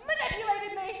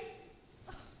manipulated me.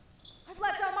 I've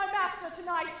let down my master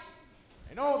tonight.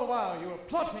 And all the while you were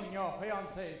plotting your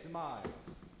fiancé's demise.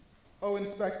 Oh,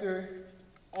 Inspector,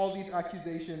 all these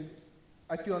accusations,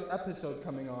 I feel an episode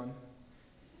coming on.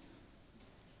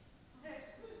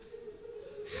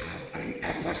 An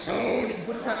episode?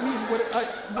 What does that mean? I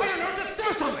don't know, just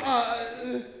do something!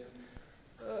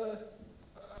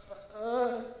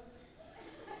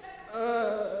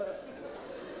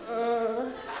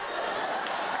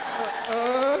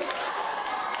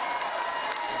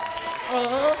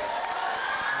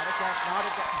 Not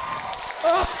again.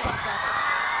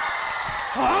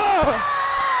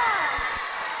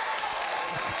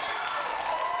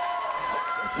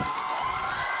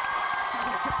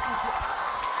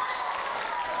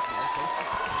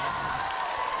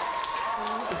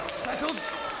 Settle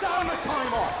down, Miss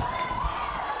Collymore!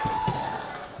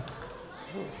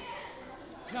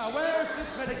 Now, where's this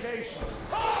medication?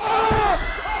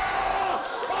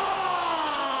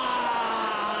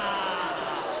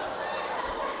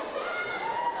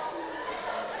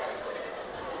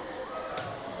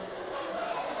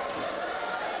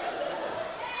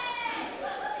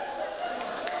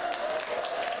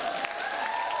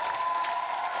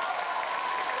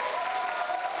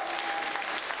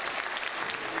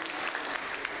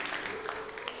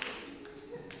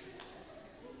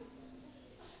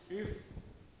 If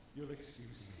you'll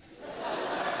excuse me.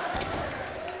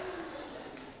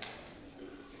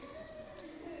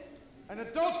 An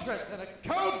adulteress and a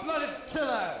cold-blooded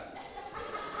killer!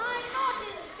 I'm not,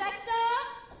 Inspector!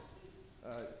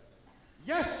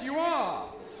 Yes, you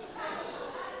are!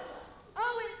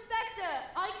 Oh, Inspector,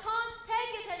 I can't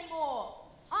take it anymore.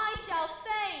 I shall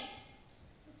faint.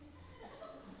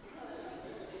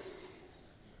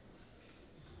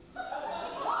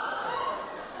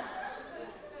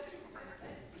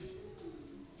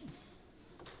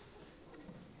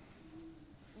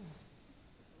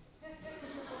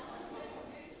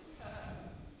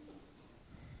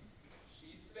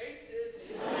 She's fainted.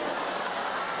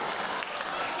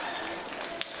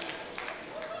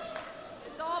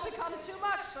 It's all become too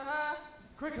much for her.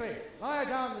 Quickly, lie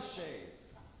down the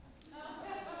chaise.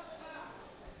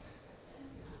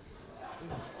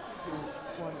 2,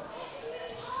 1.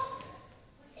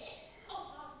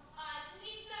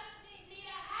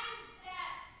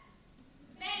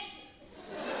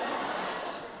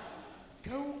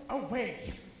 Go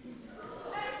away.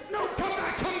 No, come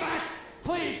back,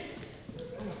 please.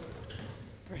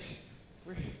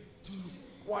 3, 2,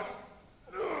 1.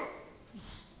 There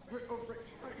we go.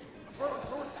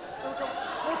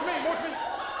 More to me.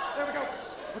 There we go.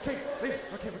 Okay, leave.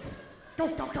 Okay, go.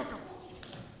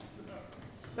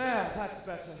 There, that's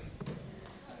better.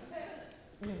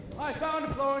 I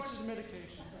found Florence's medication.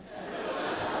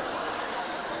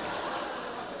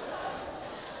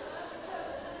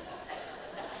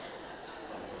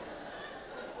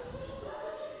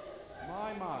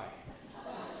 My.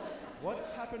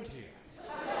 What's happened here?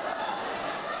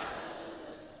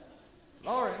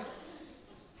 Lawrence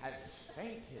has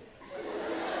fainted.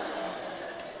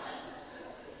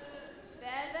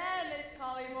 There, Miss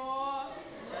Collymore.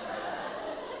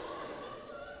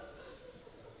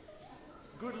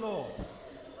 Good Lord.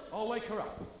 I'll wake her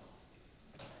up.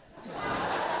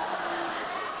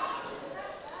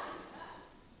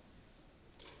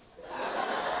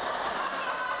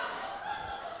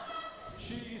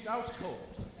 She's out cold.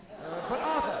 But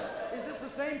Arthur, is this the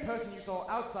same person you saw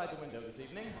outside the window this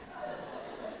evening?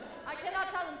 I cannot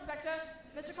tell, Inspector.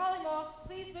 Mr. Collymore,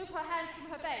 please move her hand from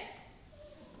her face.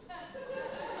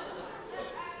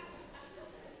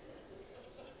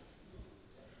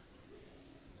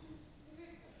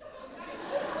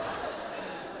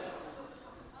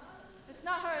 It's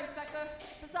not her, Inspector.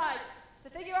 Besides, the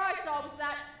figure I saw was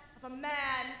that of a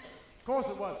man. Of course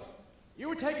it was. You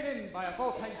were taken in by a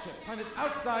false handkerchief planted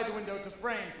outside the window to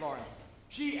frame Florence.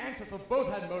 She and Cecil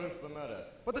both had motives for murder,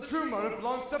 but the true motive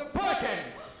belongs to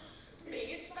Perkins!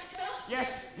 Me, Inspector?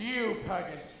 Yes, you,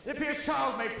 Perkins. It appears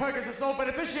Charles made Perkins the sole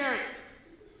beneficiary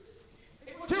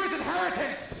to his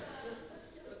inheritance!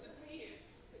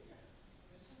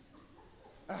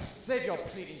 Save your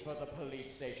pleading for the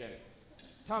police station.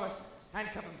 Thomas,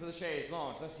 handcuff him to the chaise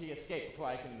lounge, lest he escape before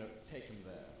I can take him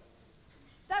there.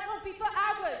 That won't be for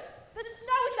hours. The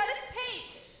snow is at its peak.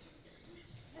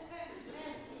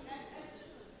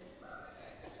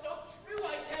 Not true,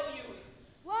 I tell you.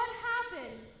 What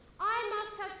happened? I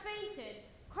must have fainted.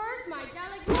 Curse my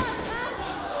delicate. What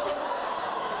happened?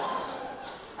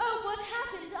 Oh, what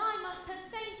happened? I must have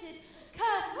fainted.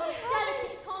 Curse my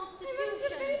delicate constitution. I must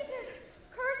have fainted.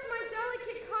 Curse my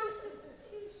delicate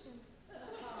constitution.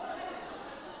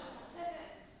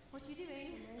 What are you doing?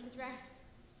 I'm wearing the dress.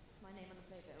 It's my name on the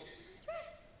playbill.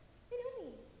 Dress. They know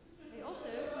me. They also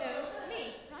know me,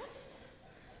 right?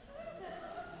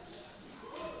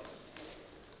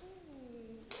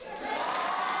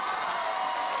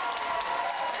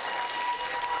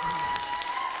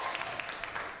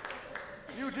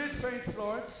 You did faint,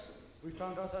 Florence. We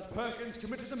found out that Perkins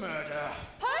committed the murder.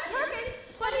 Perkins?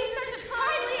 But he's such a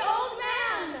kindly old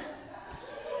man.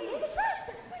 The dress.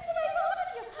 It's because I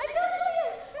followed you. I followed you.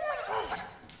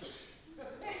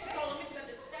 This is all a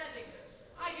misunderstanding.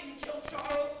 I didn't kill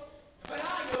Charles, but I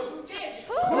know who did.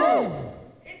 Who?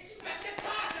 Inspector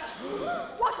Carter!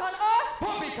 What on earth?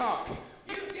 Poppycock!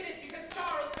 You did it because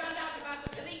Charles found out about the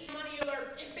police money you were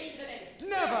embezzling.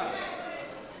 Never!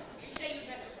 You say you've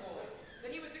met before,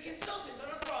 that he was a consultant on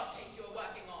a fraud case you were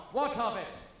working on. What of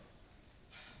it?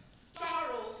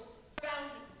 Charles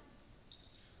found...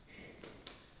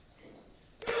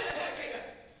 You were the perpetrator!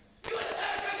 You were the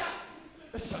perpetrator!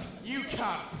 Listen, you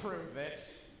can't prove it.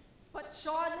 But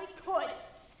Charlie could.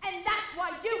 And that's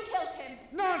why you killed him.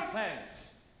 Nonsense!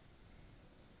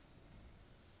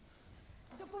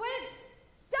 What a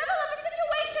devil of a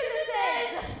situation this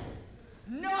is!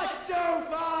 Not so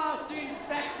fast,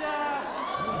 Inspector!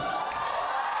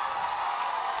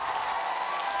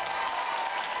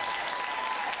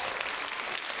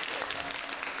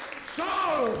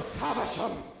 Charles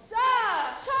Havisham! Sir!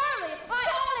 Charlie!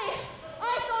 I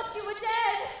thought you were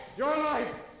dead! You're alive!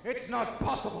 It's not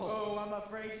possible! Oh, I'm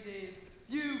afraid it is.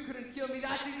 You couldn't kill me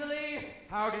that easily.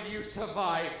 How did you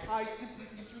survive? I simply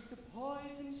didn't drink the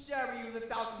poison sherry you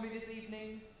left out for me this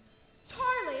evening.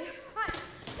 Charlie!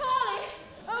 Charlie!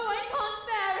 Oh, I can't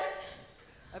bear it.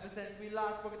 Ever since we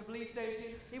last spoke at the police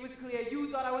station, it was clear you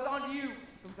thought I was onto you.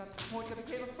 It was at this point I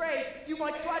became afraid you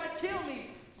might try to kill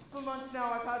me. For months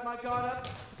now I've had my guard up.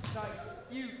 Tonight,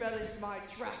 you fell into my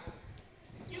trap.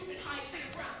 You've been hiding in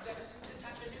the grounds ever since this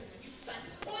afternoon when you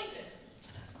planted poison.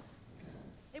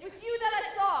 It was you that I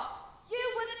saw. You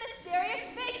were the mysterious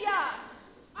figure.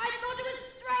 I thought it was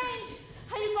strange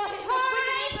how you got here so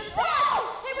Hurry! quickly.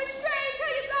 No! It was strange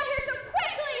how you got here so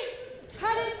quickly!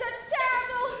 And in such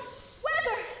terrible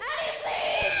weather! Annie,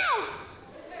 please! No!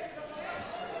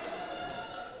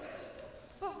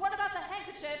 But what about the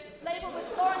handkerchief labeled with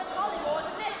Florence Collymore's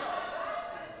initials?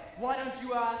 Why don't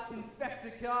you ask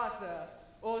Inspector Carter?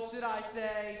 Or should I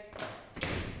say,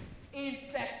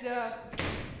 Inspector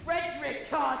Frederick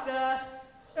Carter.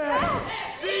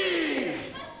 FC!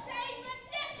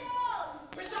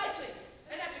 Precisely.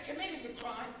 And after committing the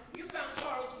crime, you found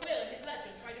Charles' will in his ledger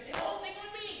and tried to pin the whole thing on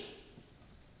me.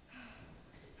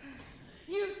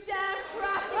 You damn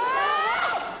crafty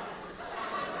devil!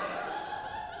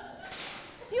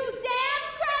 You damn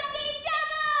crafty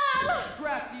devil!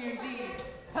 Crafty indeed.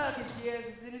 Perkins here is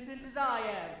as innocent as I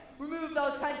am. Remove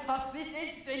those handcuffs this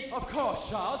instant. Of course,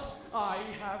 Charles. I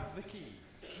have the key.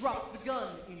 Drop the gun,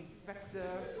 Inspector.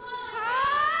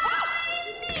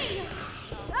 Me!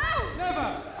 Oh!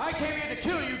 Never! I came here to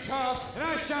kill you, Charles, and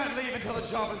I shan't leave until the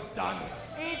job is done.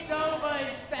 It's over,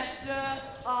 Inspector.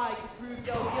 I can prove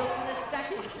your guilt in a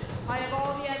second. I have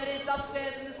all the evidence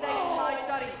upstairs in the safe in my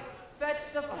study. Fetch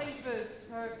the papers,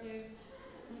 Perkins.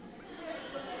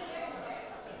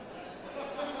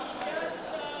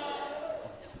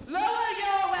 Lower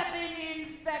your weapon,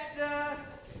 Inspector.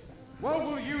 What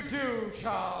will you do,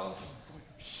 Charles?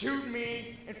 Shoot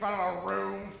me in front of a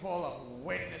room full of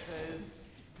witnesses?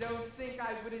 Don't think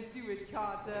I wouldn't do it,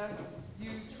 Carter.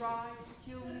 You tried to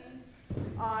kill me.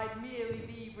 I'd merely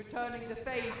be returning the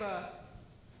favor.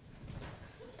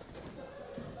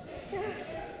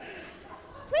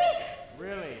 Please!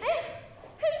 Really?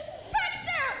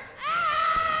 Inspector!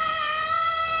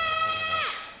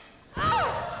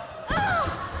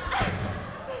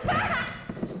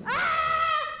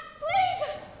 Please!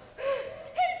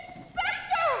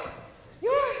 Inspector!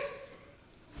 You're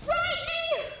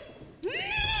frightening me!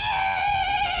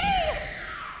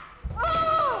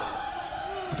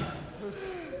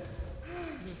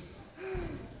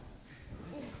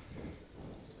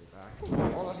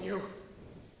 All of you.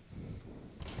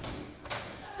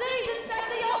 Please,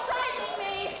 Inspector, you're frightening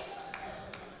me!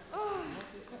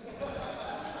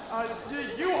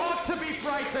 You ought to be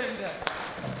frightened.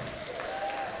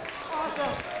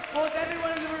 Arthur, hold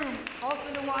everyone in the room. I'll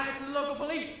send a wire to the local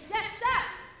police. Yes, sir!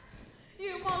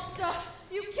 You monster!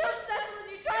 You killed Cecil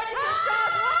and you tried to kill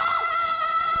Charles!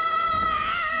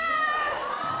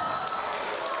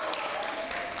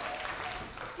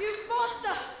 You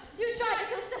monster! You tried to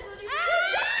kill Cecil and you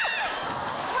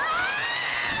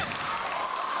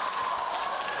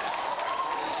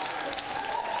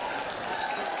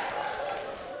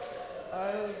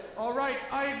All right,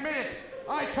 I admit it.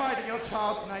 I tried to kill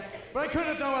Charles tonight, but I couldn't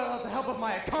have done it without the help of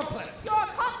my accomplice. Your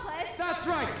accomplice? That's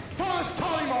right, Thomas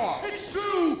Collymore. It's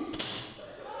true!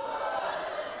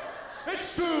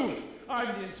 It's true! I'm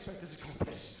the inspector's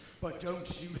accomplice. But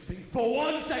don't you think for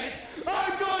 1 second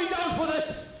I'm going down for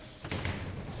this!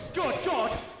 Good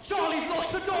God! Charlie's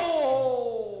locked the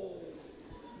door!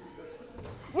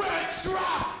 We're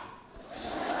trapped!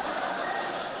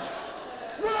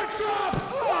 We're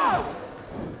trapped! Whoa!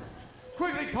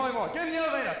 Quickly, Collymore, get in the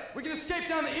elevator. We can escape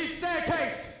down the east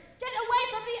staircase. Get away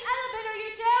from the elevator,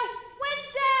 you two!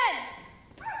 Winston!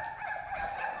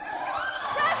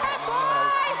 Go ahead,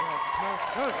 boy!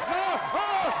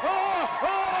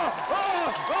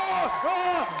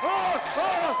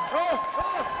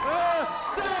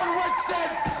 Down, Winston!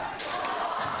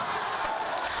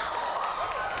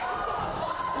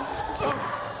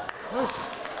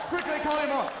 Quickly,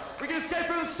 Collymore. We can escape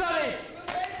from the study.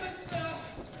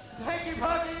 Thank you,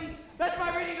 Perkins. That's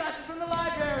my reading glasses from the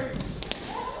library.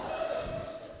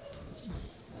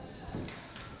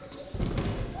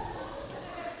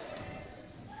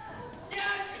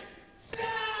 Yes, sir!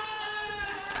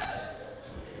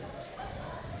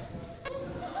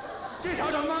 Get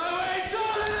out of my way,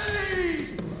 Charlie!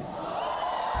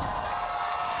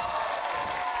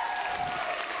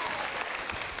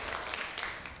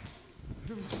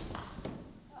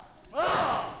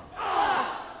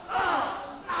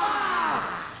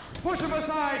 Push him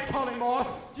aside, Collymore.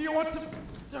 Do you want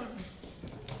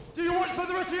for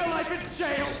the rest of your life in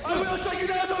jail? I will shut you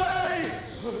down, Charlie!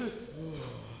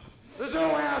 There's no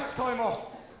way out, Collymore.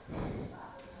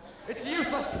 It's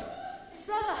useless.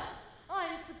 Brother,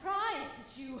 I'm surprised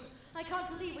at you. I can't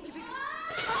believe what you've been.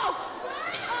 Oh!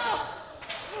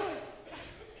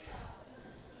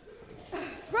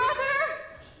 Brother,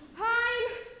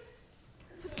 I'm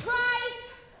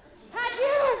surprised at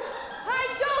you. I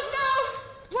don't know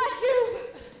what you've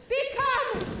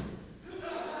become. I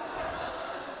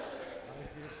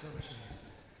feel so ashamed.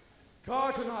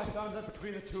 Carter and I found that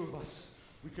between the two of us,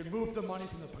 we could move the money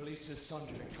from the police's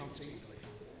sundry accounts easily.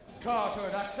 Carter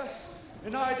had access,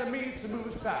 and I had the means to move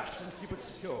it fast and keep it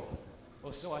secure.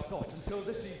 Or so I thought until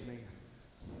this evening.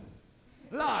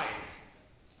 Line!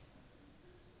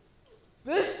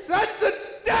 This sets a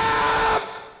damn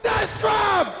death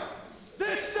trap!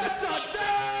 This sets a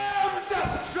damn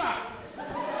death trap!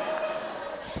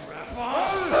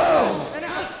 Trevor! And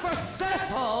as for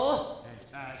Cecil,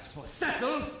 And as for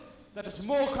Cecil, that is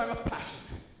more crime of passion,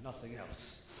 nothing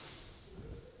else.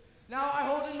 Now I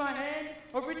hold in my hand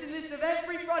a written list of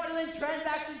every fraudulent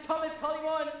transaction Thomas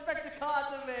Collymore and Inspector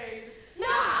Carter made.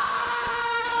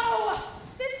 No!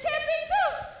 This can't be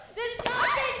true! This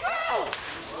can't be true!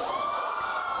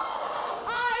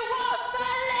 I won't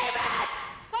believe it!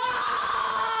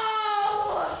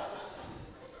 Oh!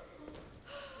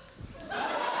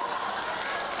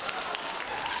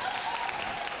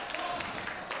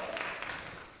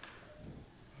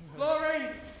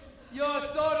 Florence, your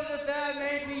sordid affair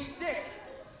made me sick.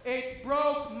 It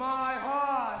broke my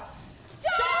heart.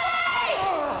 Johnny!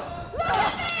 Look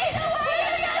at me! The way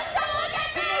you used to look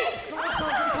at me!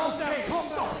 Calm down, calm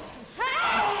down.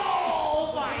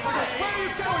 Oh, my God! Where are you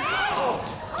going?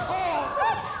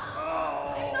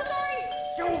 I'm so sorry!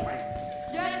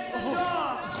 Get the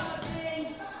dog!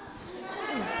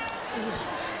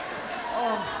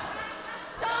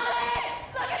 Charlie!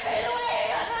 Look at me the way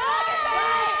you used to look at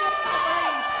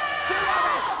To the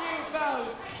rescue,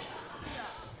 folks!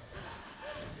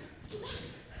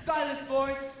 Silence,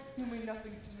 Florence. You mean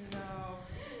nothing to me now.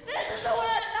 This is the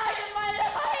worst night of my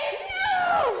life!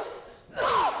 No!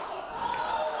 No!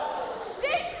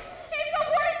 This is the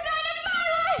worst night of my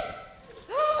life!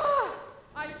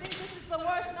 I think this is the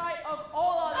worst night of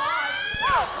all our lives.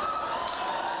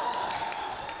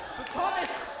 But Thomas,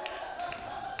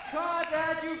 God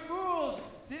had you fooled,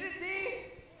 didn't he?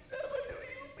 What do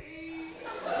you mean?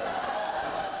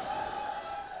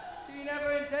 He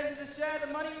never intended to share the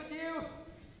money with you?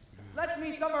 Let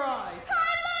me summarize.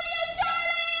 I love you,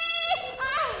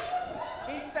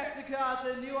 Charlie! Inspector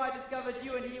Carter knew I discovered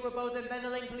you and he were both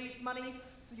embezzling police money,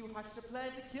 so you hatched a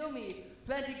plan to kill me,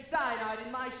 planting cyanide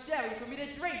in my sherry for me to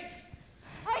drink.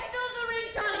 I still have the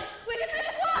ring, Charlie! We can make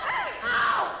it work!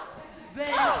 Ow!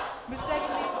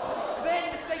 Then,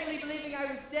 mistakenly believing I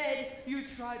was dead, you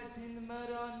tried to pin the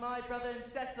murder on my brother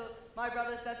Cecil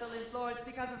in Florence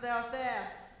because of their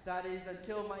affair. That is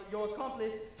until your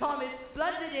accomplice, Thomas,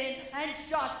 blundered in and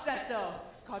shot Cecil.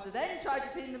 Carter then tried to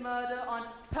pin the murder on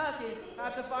Perkins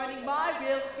after finding my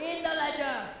will in the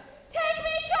ledger. Take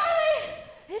me, Charlie!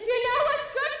 If you know what's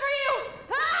good for you!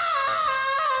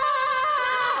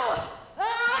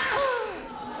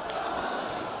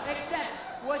 Except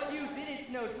what you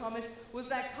didn't know, Thomas, was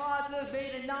that Carter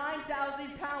made a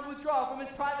 £9,000 withdrawal from his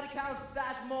private accounts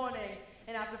that morning.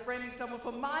 And after framing someone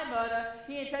for my murder,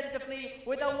 he intended to flee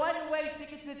with a one-way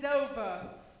ticket to Dover,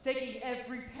 taking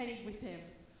every penny with him.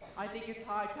 I think it's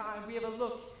high time we have a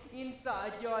look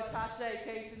inside your attaché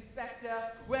case,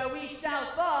 Inspector, where we shall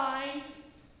find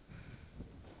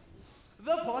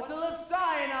the bottle of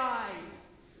cyanide,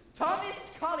 Thomas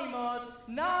Collymore's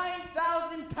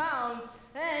 £9,000,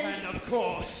 And of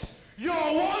course, your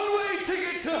one-way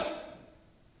ticket to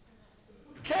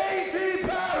Katy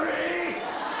Perry!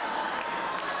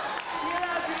 He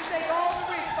allowed you to take all the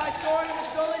risks by storing the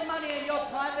stolen money in your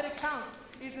private accounts.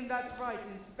 Isn't that right,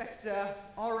 Inspector?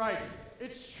 All right,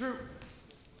 it's true.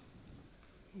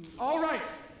 All right,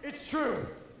 it's true.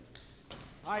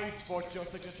 I forged your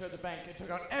signature at the bank and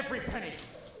took out every penny.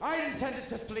 I intended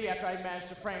to flee after I managed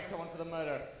to frame someone for the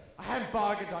murder. I hadn't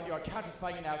bargained on your account of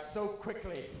finding out so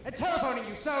quickly and telephoning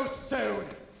you so soon.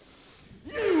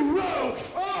 You rogue!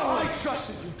 Oh, I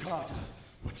trusted you, Carter.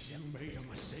 But you made a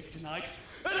mistake tonight,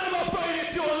 and I'm afraid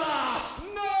it's your last.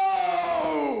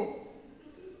 No!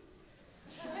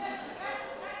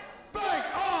 Bang!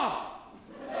 Ah!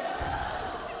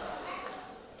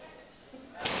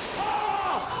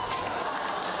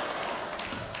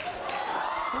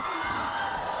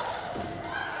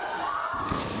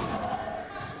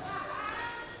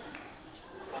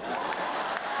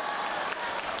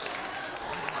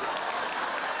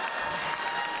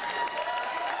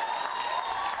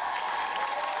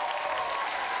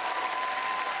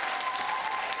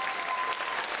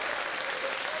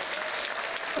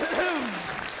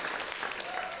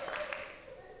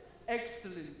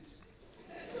 Excellent.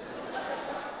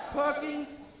 Perkins,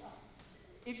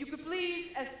 if you could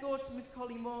please escort Miss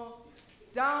Collymore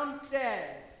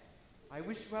downstairs. I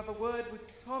wish to have a word with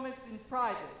Thomas in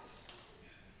private.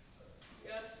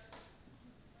 Yes.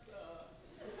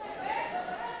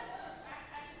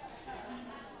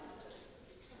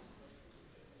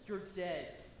 You're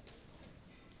dead.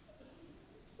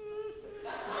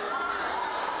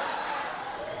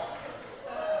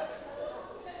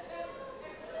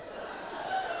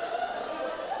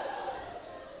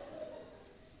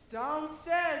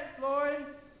 Downstairs, Florence.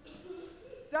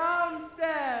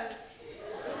 Downstairs.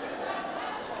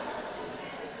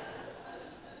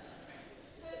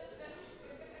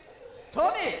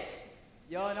 Thomas!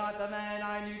 You're not the man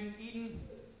I knew, Eden.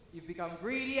 You've become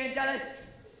greedy and jealous.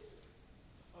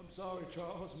 sorry,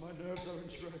 Charles. My nerves are in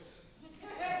shreds.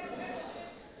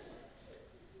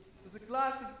 There's a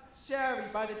glass of sherry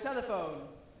by the telephone.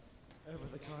 Ever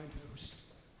the kind host.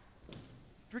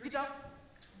 Drink it up.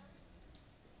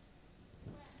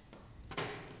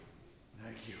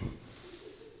 Thank you.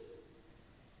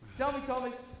 Tell me,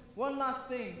 Thomas, one last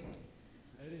thing.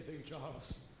 Anything,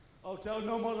 Charles. I'll tell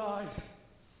no more lies.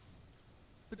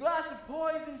 The glass of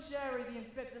poison sherry the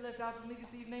inspector left out for me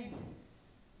this evening.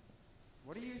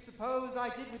 What do you suppose I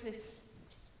did with it?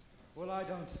 Well, I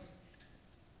don't.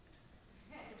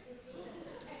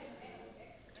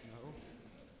 No.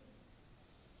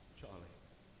 Charlie.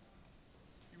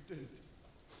 You didn't.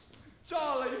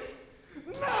 Charlie!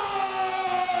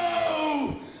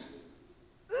 No!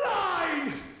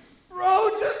 Line! Bro,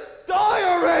 just die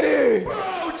already!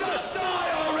 Bro, just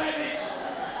die already!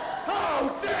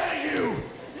 How dare you!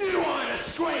 You are a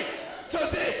disgrace to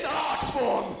this art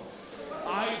form!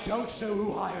 I don't know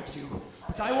who hired you,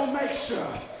 but I will make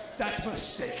sure that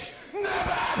mistake never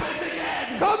happens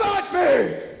again! Come at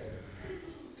me!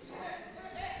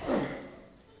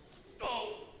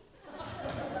 Oh.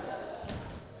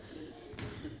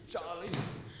 Charlie,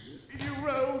 you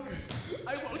rogue!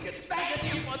 I will get back at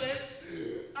you for this!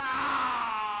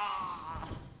 Ah!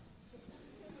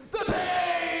 The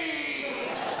pain!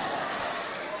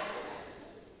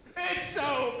 It's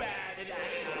so bad in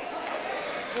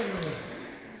agony.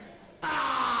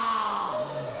 Ah!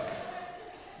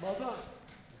 Mother?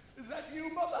 Is that you,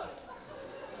 Mother?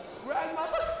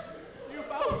 Grandmother? You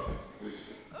both?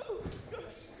 Oh, gosh.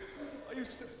 Are you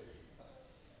still...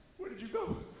 Where did you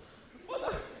go?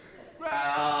 Mother?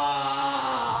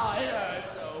 Ah! It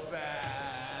hurts so bad.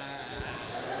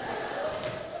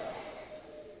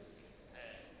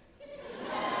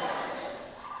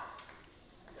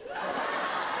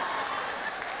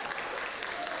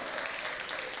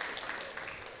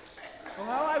 Oh,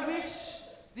 how I wish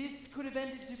this could have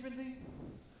ended differently.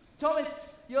 Thomas,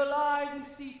 your lies and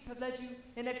deceits have led you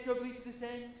inexorably to this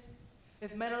end.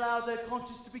 If men allow their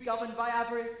conscience to be governed by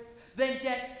avarice, then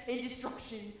death and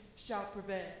destruction shall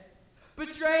prevail.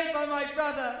 Betrayed by my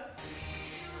brother.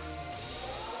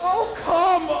 Oh,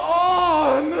 come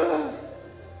on!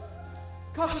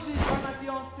 Cockleted by my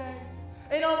fiancée,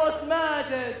 and almost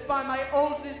murdered by my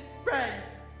oldest friend.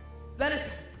 Let us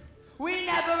hope we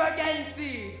never again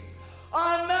see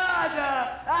a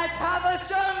murder at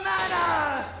Havisham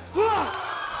Manor!